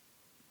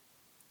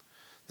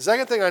 The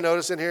second thing I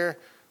noticed in here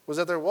was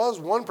that there was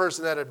one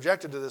person that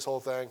objected to this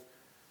whole thing,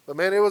 but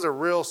man, it was a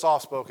real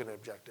soft-spoken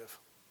objective.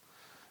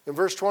 In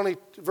verse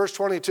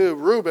 22,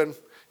 Reuben,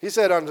 he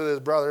said unto his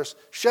brothers,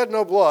 "Shed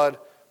no blood,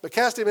 but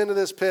cast him into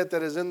this pit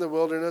that is in the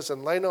wilderness,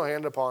 and lay no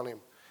hand upon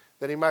him,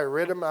 that he might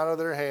rid him out of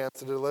their hands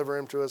to deliver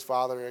him to his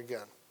father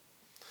again."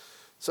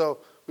 So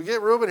we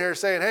get Reuben here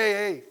saying,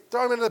 hey,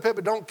 throw him into the pit,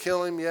 but don't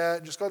kill him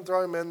yet. Just go and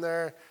throw him in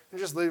there and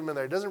just leave him in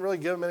there. He doesn't really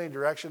give him any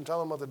direction,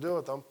 tell him what to do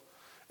with him.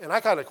 And I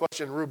kind of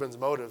question Reuben's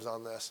motives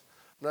on this.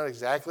 I'm not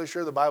exactly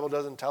sure. The Bible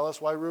doesn't tell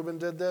us why Reuben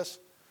did this.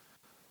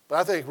 But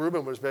I think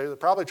Reuben was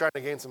probably trying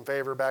to gain some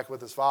favor back with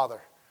his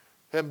father.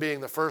 Him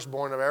being the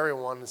firstborn of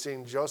everyone and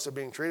seeing Joseph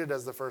being treated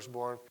as the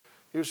firstborn,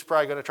 he was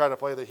probably going to try to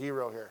play the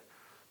hero here.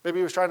 Maybe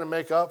he was trying to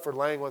make up for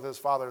laying with his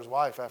father's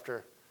wife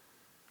after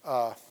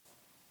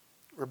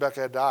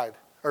Rebecca had died,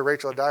 or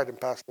Rachel had died and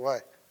passed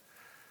away.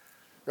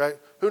 Right?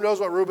 Who knows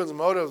what Reuben's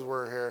motives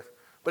were here?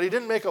 But he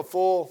didn't make a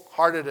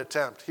full-hearted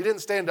attempt. He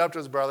didn't stand up to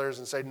his brothers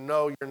and say,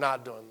 no, you're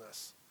not doing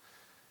this.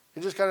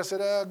 He just kind of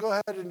said, go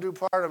ahead and do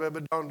part of it,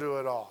 but don't do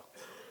it all.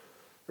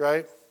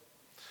 Right?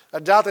 I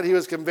doubt that he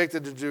was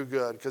convicted to do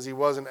good because he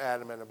wasn't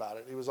adamant about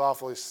it. He was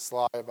awfully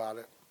sly about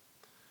it.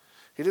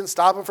 He didn't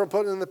stop him from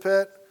putting him in the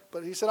pit,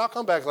 but he said, I'll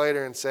come back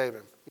later and save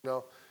him.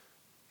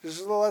 This is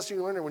a little lesson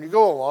you learn. When you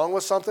go along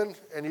with something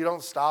and you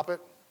don't stop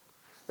it,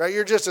 right,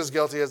 you're just as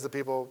guilty as the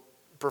people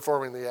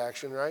performing the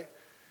action, right?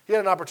 He had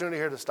an opportunity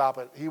here to stop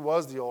it. He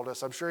was the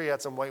oldest. I'm sure he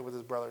had some weight with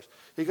his brothers.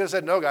 He could have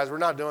said, no, guys, we're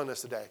not doing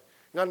this today.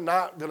 I'm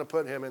not going to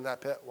put him in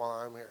that pit while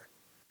I'm here,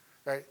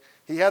 right?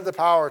 He had the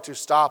power to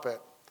stop it,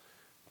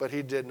 but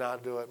he did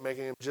not do it,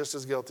 making him just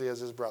as guilty as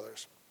his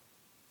brothers.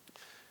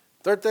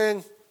 Third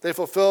thing, they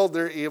fulfilled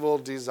their evil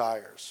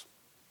desires,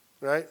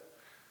 right?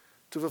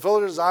 To fulfill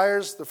their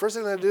desires, the first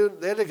thing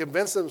they had to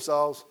convince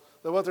themselves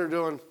that what they're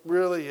doing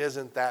really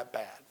isn't that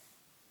bad.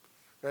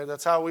 Right?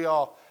 That's how we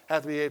all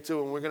have to behave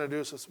too. When we're going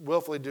to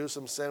willfully do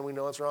some sin, we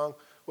know it's wrong.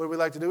 What do we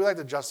like to do? We like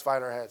to justify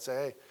in our head. Say,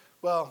 hey,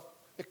 well,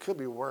 it could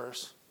be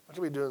worse. I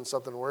could be doing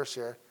something worse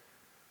here.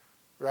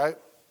 Right?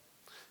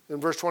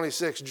 In verse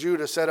 26,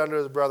 Judah said unto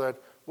his brethren,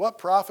 what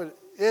profit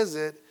is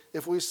it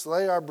if we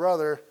slay our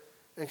brother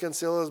and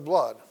conceal his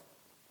blood?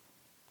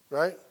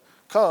 Right?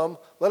 Come,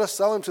 let us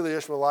sell him to the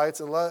Ishmaelites,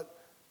 and let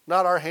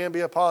not our hand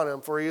be upon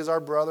him, for he is our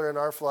brother and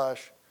our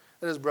flesh,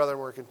 and his brethren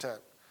were content.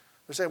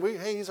 They're saying,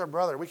 hey, he's our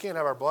brother. We can't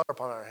have our blood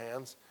upon our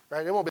hands.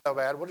 Right? It won't be that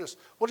bad. We'll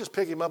just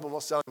pick him up and we'll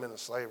sell him into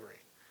slavery.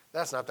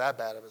 That's not that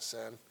bad of a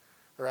sin.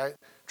 Right?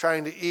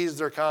 Trying to ease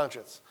their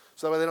conscience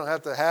so that way they don't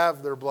have to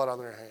have their blood on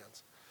their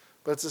hands.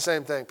 But it's the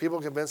same thing.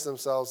 People convince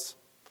themselves,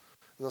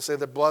 and they'll say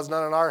the blood's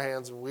not on our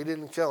hands. We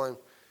didn't kill him.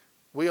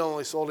 We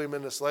only sold him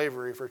into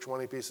slavery for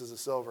 20 pieces of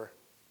silver.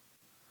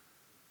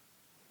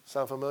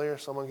 Sound familiar?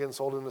 Someone getting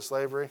sold into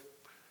slavery?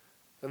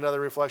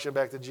 Another reflection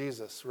back to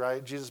Jesus,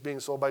 right? Jesus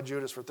being sold by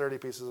Judas for 30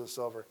 pieces of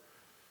silver.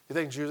 You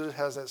think Judas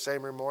has that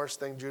same remorse?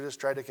 Think Judas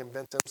tried to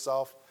convince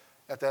himself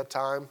at that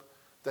time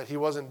that he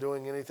wasn't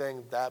doing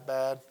anything that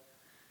bad?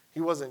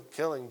 He wasn't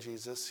killing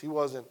Jesus. He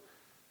wasn't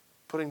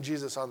putting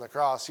Jesus on the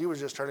cross. He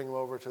was just turning him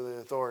over to the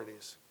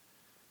authorities.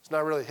 It's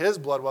not really his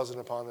blood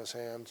wasn't upon his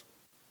hands.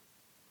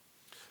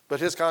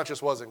 But his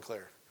conscience wasn't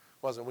clear.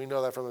 Wasn't. We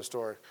know that from the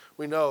story.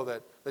 We know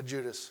that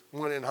Judas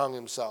went and hung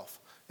himself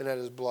and had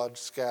his blood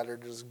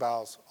scattered, his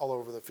bowels all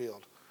over the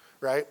field,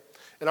 right?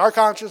 And our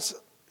conscience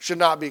should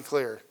not be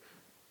clear,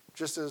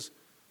 just as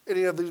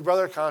any of these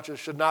brother conscience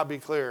should not be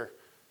clear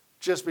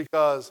just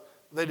because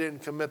they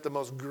didn't commit the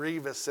most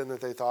grievous sin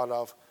that they thought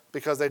of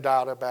because they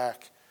dialed it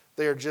back.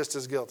 They are just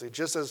as guilty.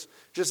 Just as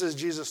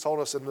Jesus told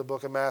us in the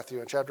book of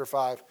Matthew in chapter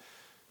 5,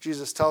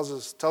 Jesus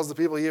tells the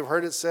people, ye have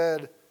heard it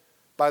said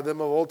by them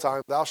of old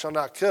time, thou shalt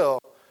not kill,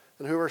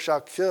 and whoever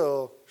shall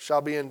kill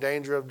shall be in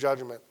danger of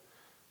judgment.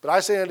 But I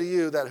say unto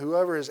you that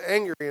whoever is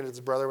angry at his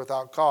brother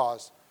without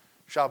cause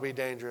shall be in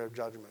danger of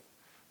judgment.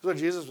 That's what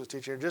Jesus was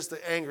teaching. Just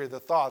the anger, the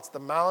thoughts, the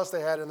malice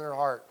they had in their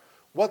heart.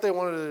 What they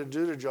wanted to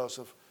do to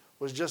Joseph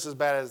was just as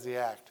bad as the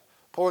act.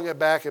 Pulling it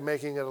back and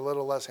making it a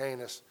little less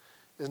heinous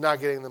is not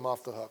getting them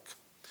off the hook.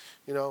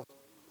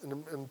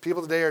 And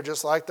people today are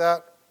just like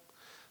that.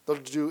 They'll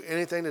do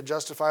anything to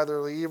justify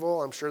their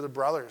evil. I'm sure the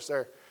brothers,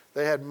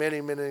 they had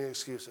many, many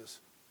excuses.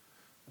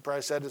 They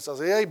probably said to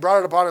themselves, yeah, he brought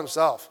it upon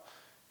himself.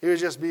 He was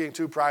just being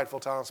too prideful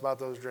telling us about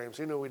those dreams.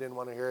 He knew we didn't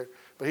want to hear it,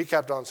 but he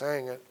kept on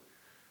saying it.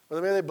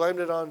 Or maybe they blamed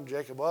it on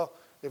Jacob. Well,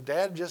 if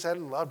Dad just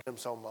hadn't loved him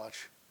so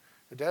much,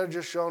 if Dad had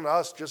just shown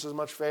us just as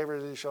much favor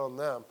as he's shown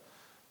them,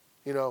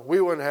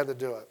 we wouldn't have had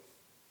to do it.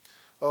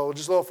 Oh,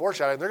 just a little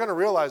foreshadowing. They're going to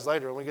realize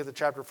later when we get to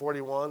chapter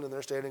 41 and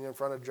they're standing in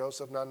front of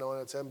Joseph not knowing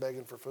it's him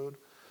begging for food,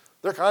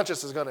 their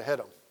conscience is going to hit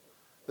them.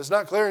 It's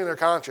not clearing their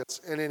conscience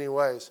in any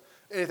ways,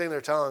 anything they're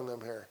telling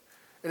them here.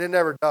 And it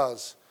never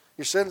does.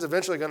 Your sin's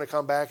eventually going to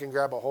come back and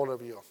grab a hold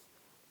of you.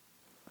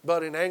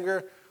 But in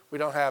anger, we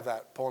don't have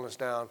that pulling us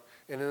down.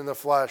 And in the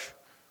flesh,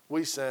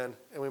 we sin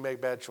and we make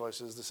bad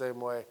choices the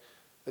same way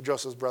that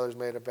Joseph's brothers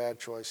made a bad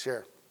choice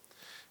here.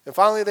 And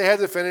finally, they had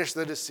to finish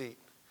the deceit.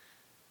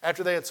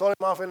 After they had sold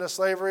him off into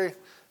slavery,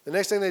 the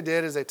next thing they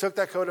did is they took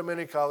that coat of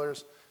many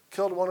colors,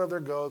 killed one of their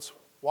goats,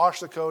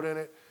 washed the coat in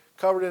it,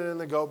 covered it in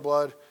the goat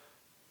blood,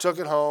 took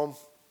it home,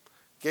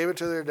 gave it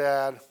to their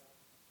dad.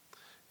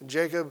 And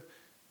Jacob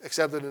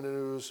accepted the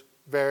news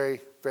very,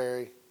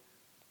 very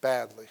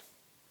badly.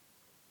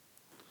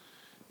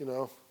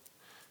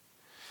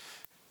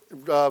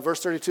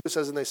 Verse 32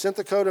 says, and they sent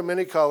the coat of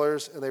many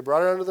colors, and they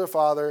brought it unto their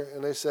father,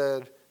 and they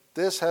said,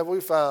 this have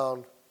we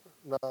found.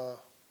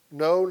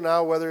 Know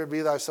now whether it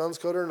be thy son's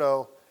coat or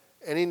no.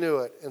 And he knew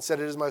it, and said,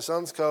 it is my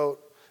son's coat.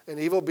 An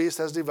evil beast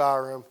has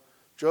devoured him.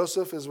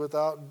 Joseph is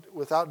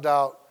without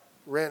doubt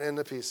rent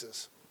into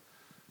pieces.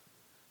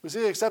 We see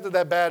he accepted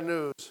that bad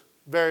news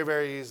very,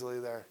 very easily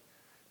there.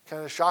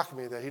 Kind of shocked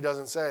me that he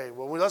doesn't say,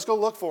 well, let's go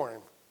look for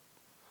him.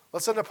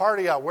 Let's send a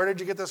party out. Where did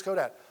you get this coat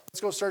at? Let's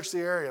go search the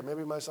area.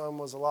 Maybe my son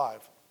was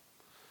alive.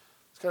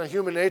 It's kind of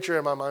human nature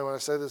in my mind when I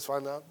say this,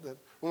 find out that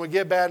when we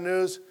get bad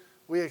news,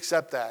 we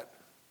accept that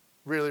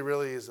really,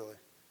 really easily.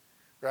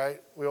 right?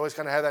 We always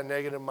kind of have that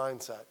negative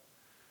mindset.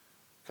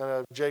 Kind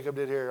of Jacob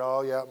did here.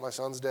 Oh, yeah, my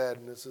son's dead,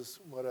 and this is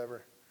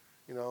whatever.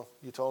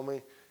 You told me.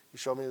 You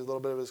showed me a little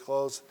bit of his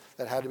clothes.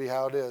 That had to be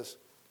how it is.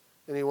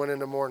 And he went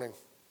into mourning.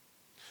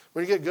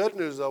 When you get good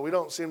news, though, we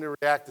don't seem to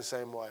react the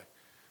same way.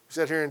 We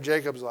said here in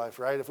Jacob's life,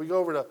 right? If we go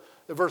over to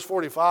verse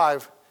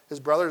 45, his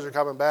brothers are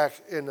coming back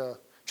in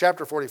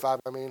chapter 45,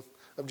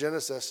 of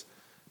Genesis.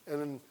 And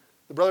then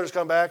the brothers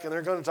come back, and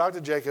they're going to talk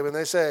to Jacob, and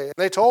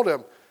they told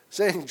him,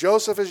 saying,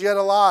 Joseph is yet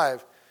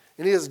alive,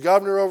 and he is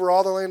governor over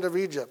all the land of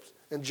Egypt.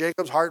 And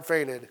Jacob's heart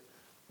fainted,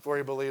 for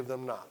he believed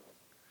them not.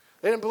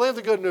 They didn't believe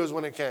the good news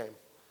when it came.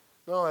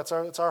 No, it's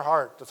our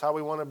heart. That's how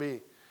we want to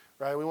be,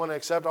 right? We want to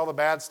accept all the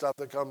bad stuff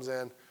that comes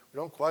in. We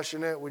don't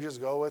question it. We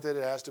just go with it.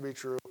 It has to be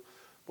true.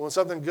 But when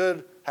something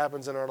good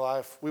happens in our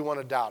life, we want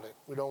to doubt it.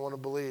 We don't want to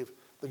believe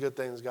the good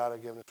things God has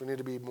given us. We need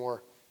to be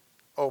more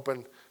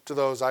open to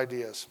those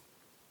ideas.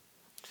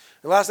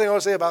 And last thing I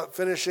want to say about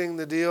finishing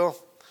the deal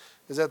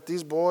is that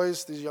these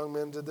boys, these young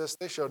men did this.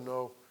 They showed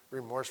no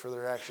remorse for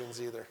their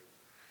actions either.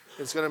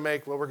 It's going to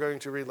make what we're going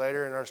to read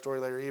later in our story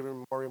later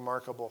even more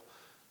remarkable,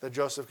 that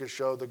Joseph could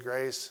show the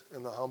grace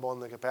and the humble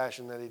and the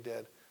compassion that he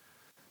did.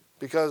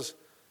 Because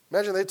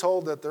imagine they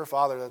told that their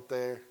father that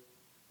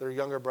their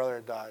younger brother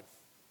had died.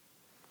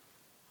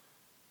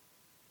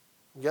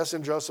 I'm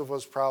guessing Joseph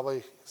was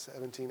probably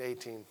 17,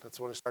 18. That's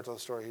when it starts on the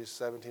story. He's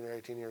 17 or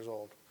 18 years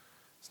old.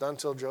 It's not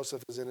until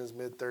Joseph is in his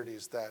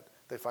mid-30s that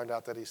they find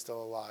out that he's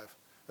still alive.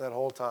 And that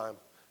whole time,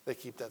 they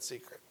keep that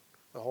secret.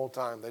 The whole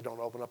time, they don't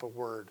open up a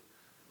word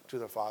to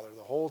their father.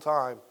 The whole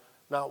time,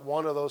 not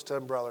one of those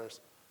 10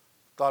 brothers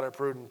thought it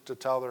prudent to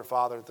tell their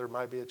father that there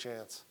might be a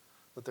chance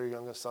that their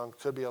youngest son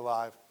could be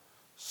alive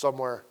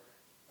somewhere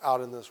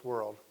out in this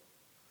world,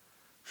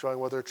 showing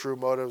what their true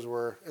motives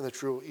were and the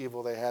true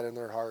evil they had in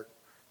their heart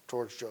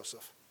towards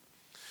Joseph.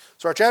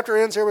 So our chapter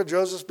ends here with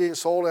Joseph being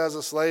sold as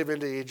a slave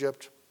into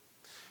Egypt.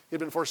 He had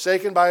been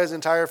forsaken by his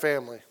entire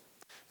family.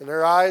 In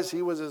their eyes,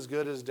 he was as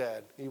good as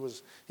dead. He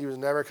was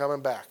never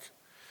coming back.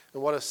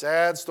 And what a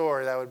sad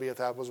story that would be if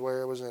that was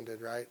where it was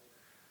ended, right?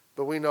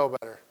 But we know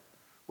better.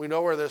 We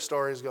know where this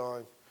story is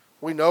going.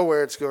 We know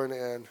where it's going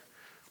to end.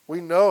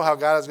 We know how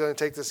God is going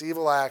to take this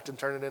evil act and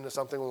turn it into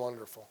something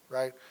wonderful,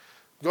 right?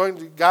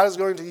 God is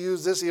going to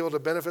use this evil to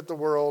benefit the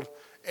world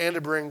and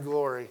to bring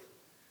glory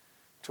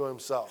to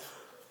himself.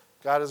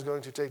 God is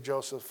going to take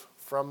Joseph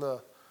from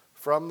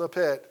the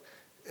pit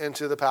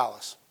into the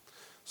palace.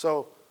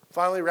 So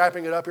finally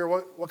wrapping it up here,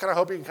 what can I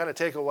hope you can kind of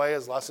take away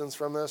as lessons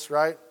from this,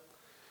 right?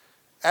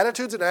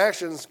 Attitudes and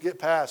actions get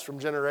passed from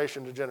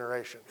generation to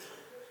generation,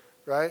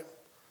 right?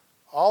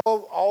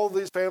 All of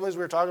these families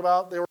we were talking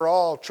about, they were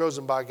all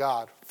chosen by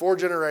God. 4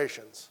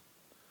 generations.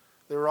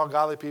 They were all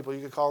godly people.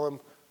 You could call them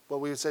what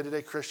we would say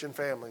today Christian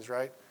families,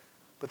 right?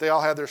 But they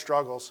all had their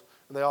struggles,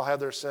 and they all had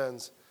their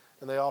sins,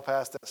 and they all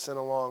passed that sin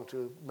along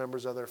to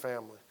members of their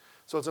family.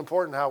 So it's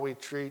important how we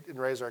treat and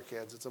raise our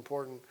kids. It's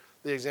important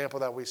the example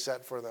that we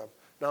set for them.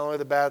 Not only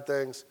the bad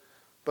things,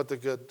 but the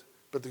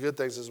good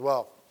things as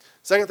well.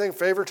 Second thing,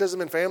 favoritism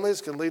in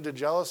families can lead to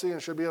jealousy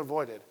and should be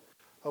avoided.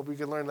 Hope we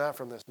can learn that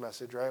from this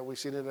message, right? We've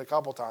seen it a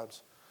couple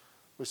times.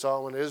 We saw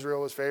it when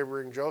Israel was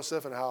favoring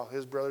Joseph and how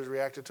his brothers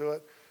reacted to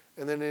it.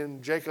 And then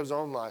in Jacob's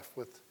own life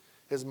with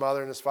his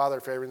mother and his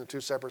father favoring the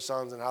 2 separate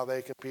sons and how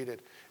they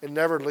competed. It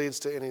never leads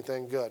to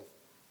anything good.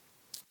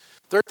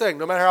 Third thing,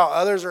 no matter how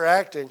others are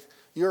acting,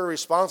 you are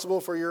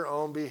responsible for your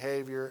own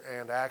behavior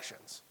and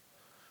actions.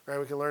 Right?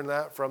 We can learn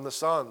that from the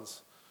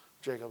sons,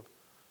 Jacob.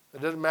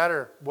 It didn't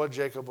matter what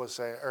Jacob was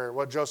saying or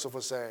what Joseph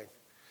was saying.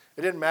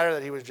 It didn't matter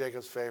that he was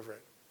Jacob's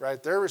favorite.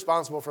 Right? They're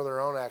responsible for their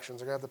own actions.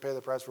 They're going to have to pay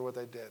the price for what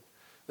they did.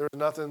 There was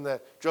nothing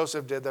that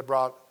Joseph did that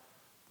brought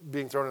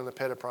being thrown in the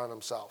pit upon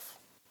himself.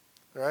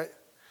 All right?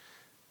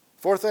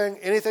 Fourth thing,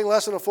 anything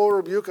less than a full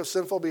rebuke of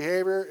sinful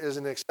behavior is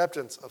an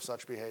acceptance of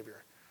such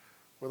behavior.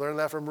 We learned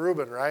that from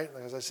Reuben, right?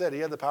 Like as I said, he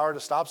had the power to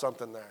stop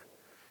something there.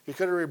 He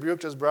could have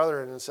rebuked his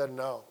brother and said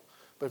no.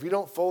 But if you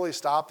don't fully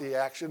stop the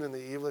action and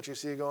the evil that you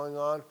see going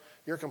on,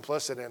 you're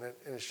complicit in it,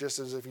 and it's just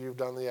as if you've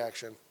done the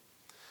action.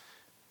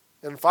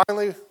 And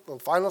finally, the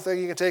final thing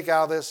you can take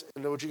out of this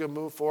and what you can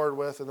move forward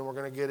with, and then we're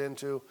going to get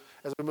into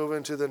as we move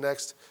into the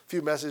next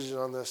few messages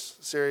on this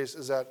series,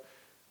 is that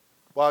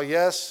while,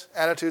 yes,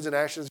 attitudes and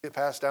actions get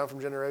passed down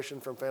from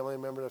generation, from family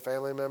member to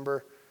family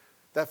member,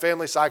 that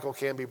family cycle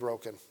can be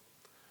broken.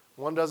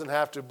 One doesn't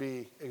have to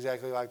be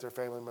exactly like their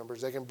family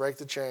members. They can break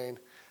the chain.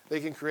 They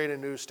can create a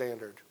new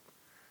standard,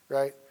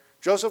 right?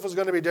 Joseph was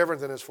going to be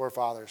different than his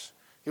forefathers.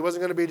 He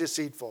wasn't going to be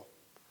deceitful.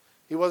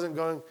 He wasn't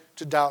going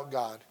to doubt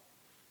God.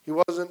 He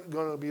wasn't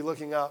going to be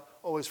looking out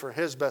always for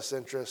his best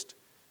interest.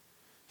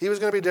 He was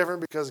going to be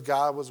different because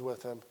God was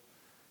with him.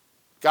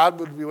 God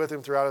would be with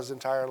him throughout his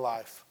entire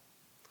life.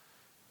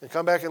 And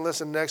come back and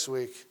listen next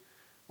week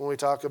when we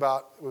talk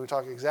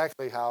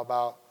exactly how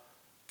about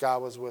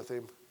God was with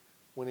him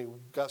when he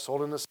got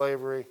sold into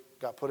slavery,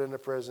 got put into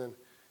prison,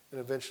 and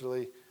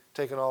eventually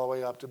taken all the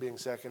way up to being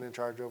second in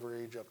charge over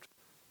Egypt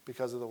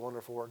because of the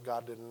wonderful work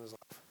God did in his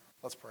life.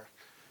 Let's pray.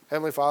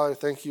 Heavenly Father,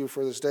 thank you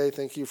for this day.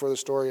 Thank you for the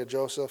story of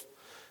Joseph.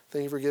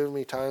 Thank you for giving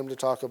me time to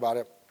talk about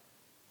it.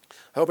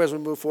 I hope as we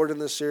move forward in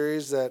this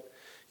series that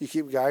you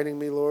keep guiding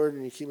me, Lord,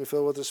 and you keep me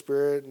filled with the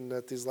Spirit, and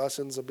that these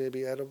lessons will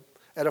be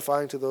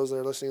edifying to those that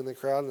are listening in the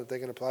crowd, and that they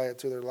can apply it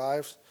to their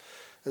lives.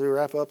 As we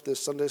wrap up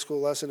this Sunday school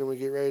lesson and we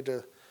get ready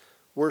to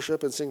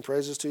worship and sing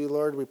praises to you,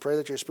 Lord, we pray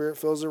that your Spirit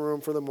fills the room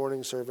for the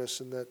morning service,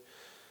 and that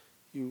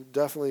you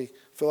definitely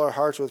fill our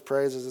hearts with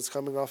praise as it's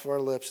coming off of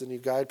our lips, and you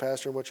guide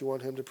Pastor in what you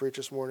want him to preach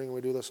this morning. And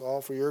we do this all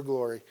for your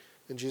glory.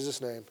 In Jesus'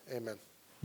 name, amen.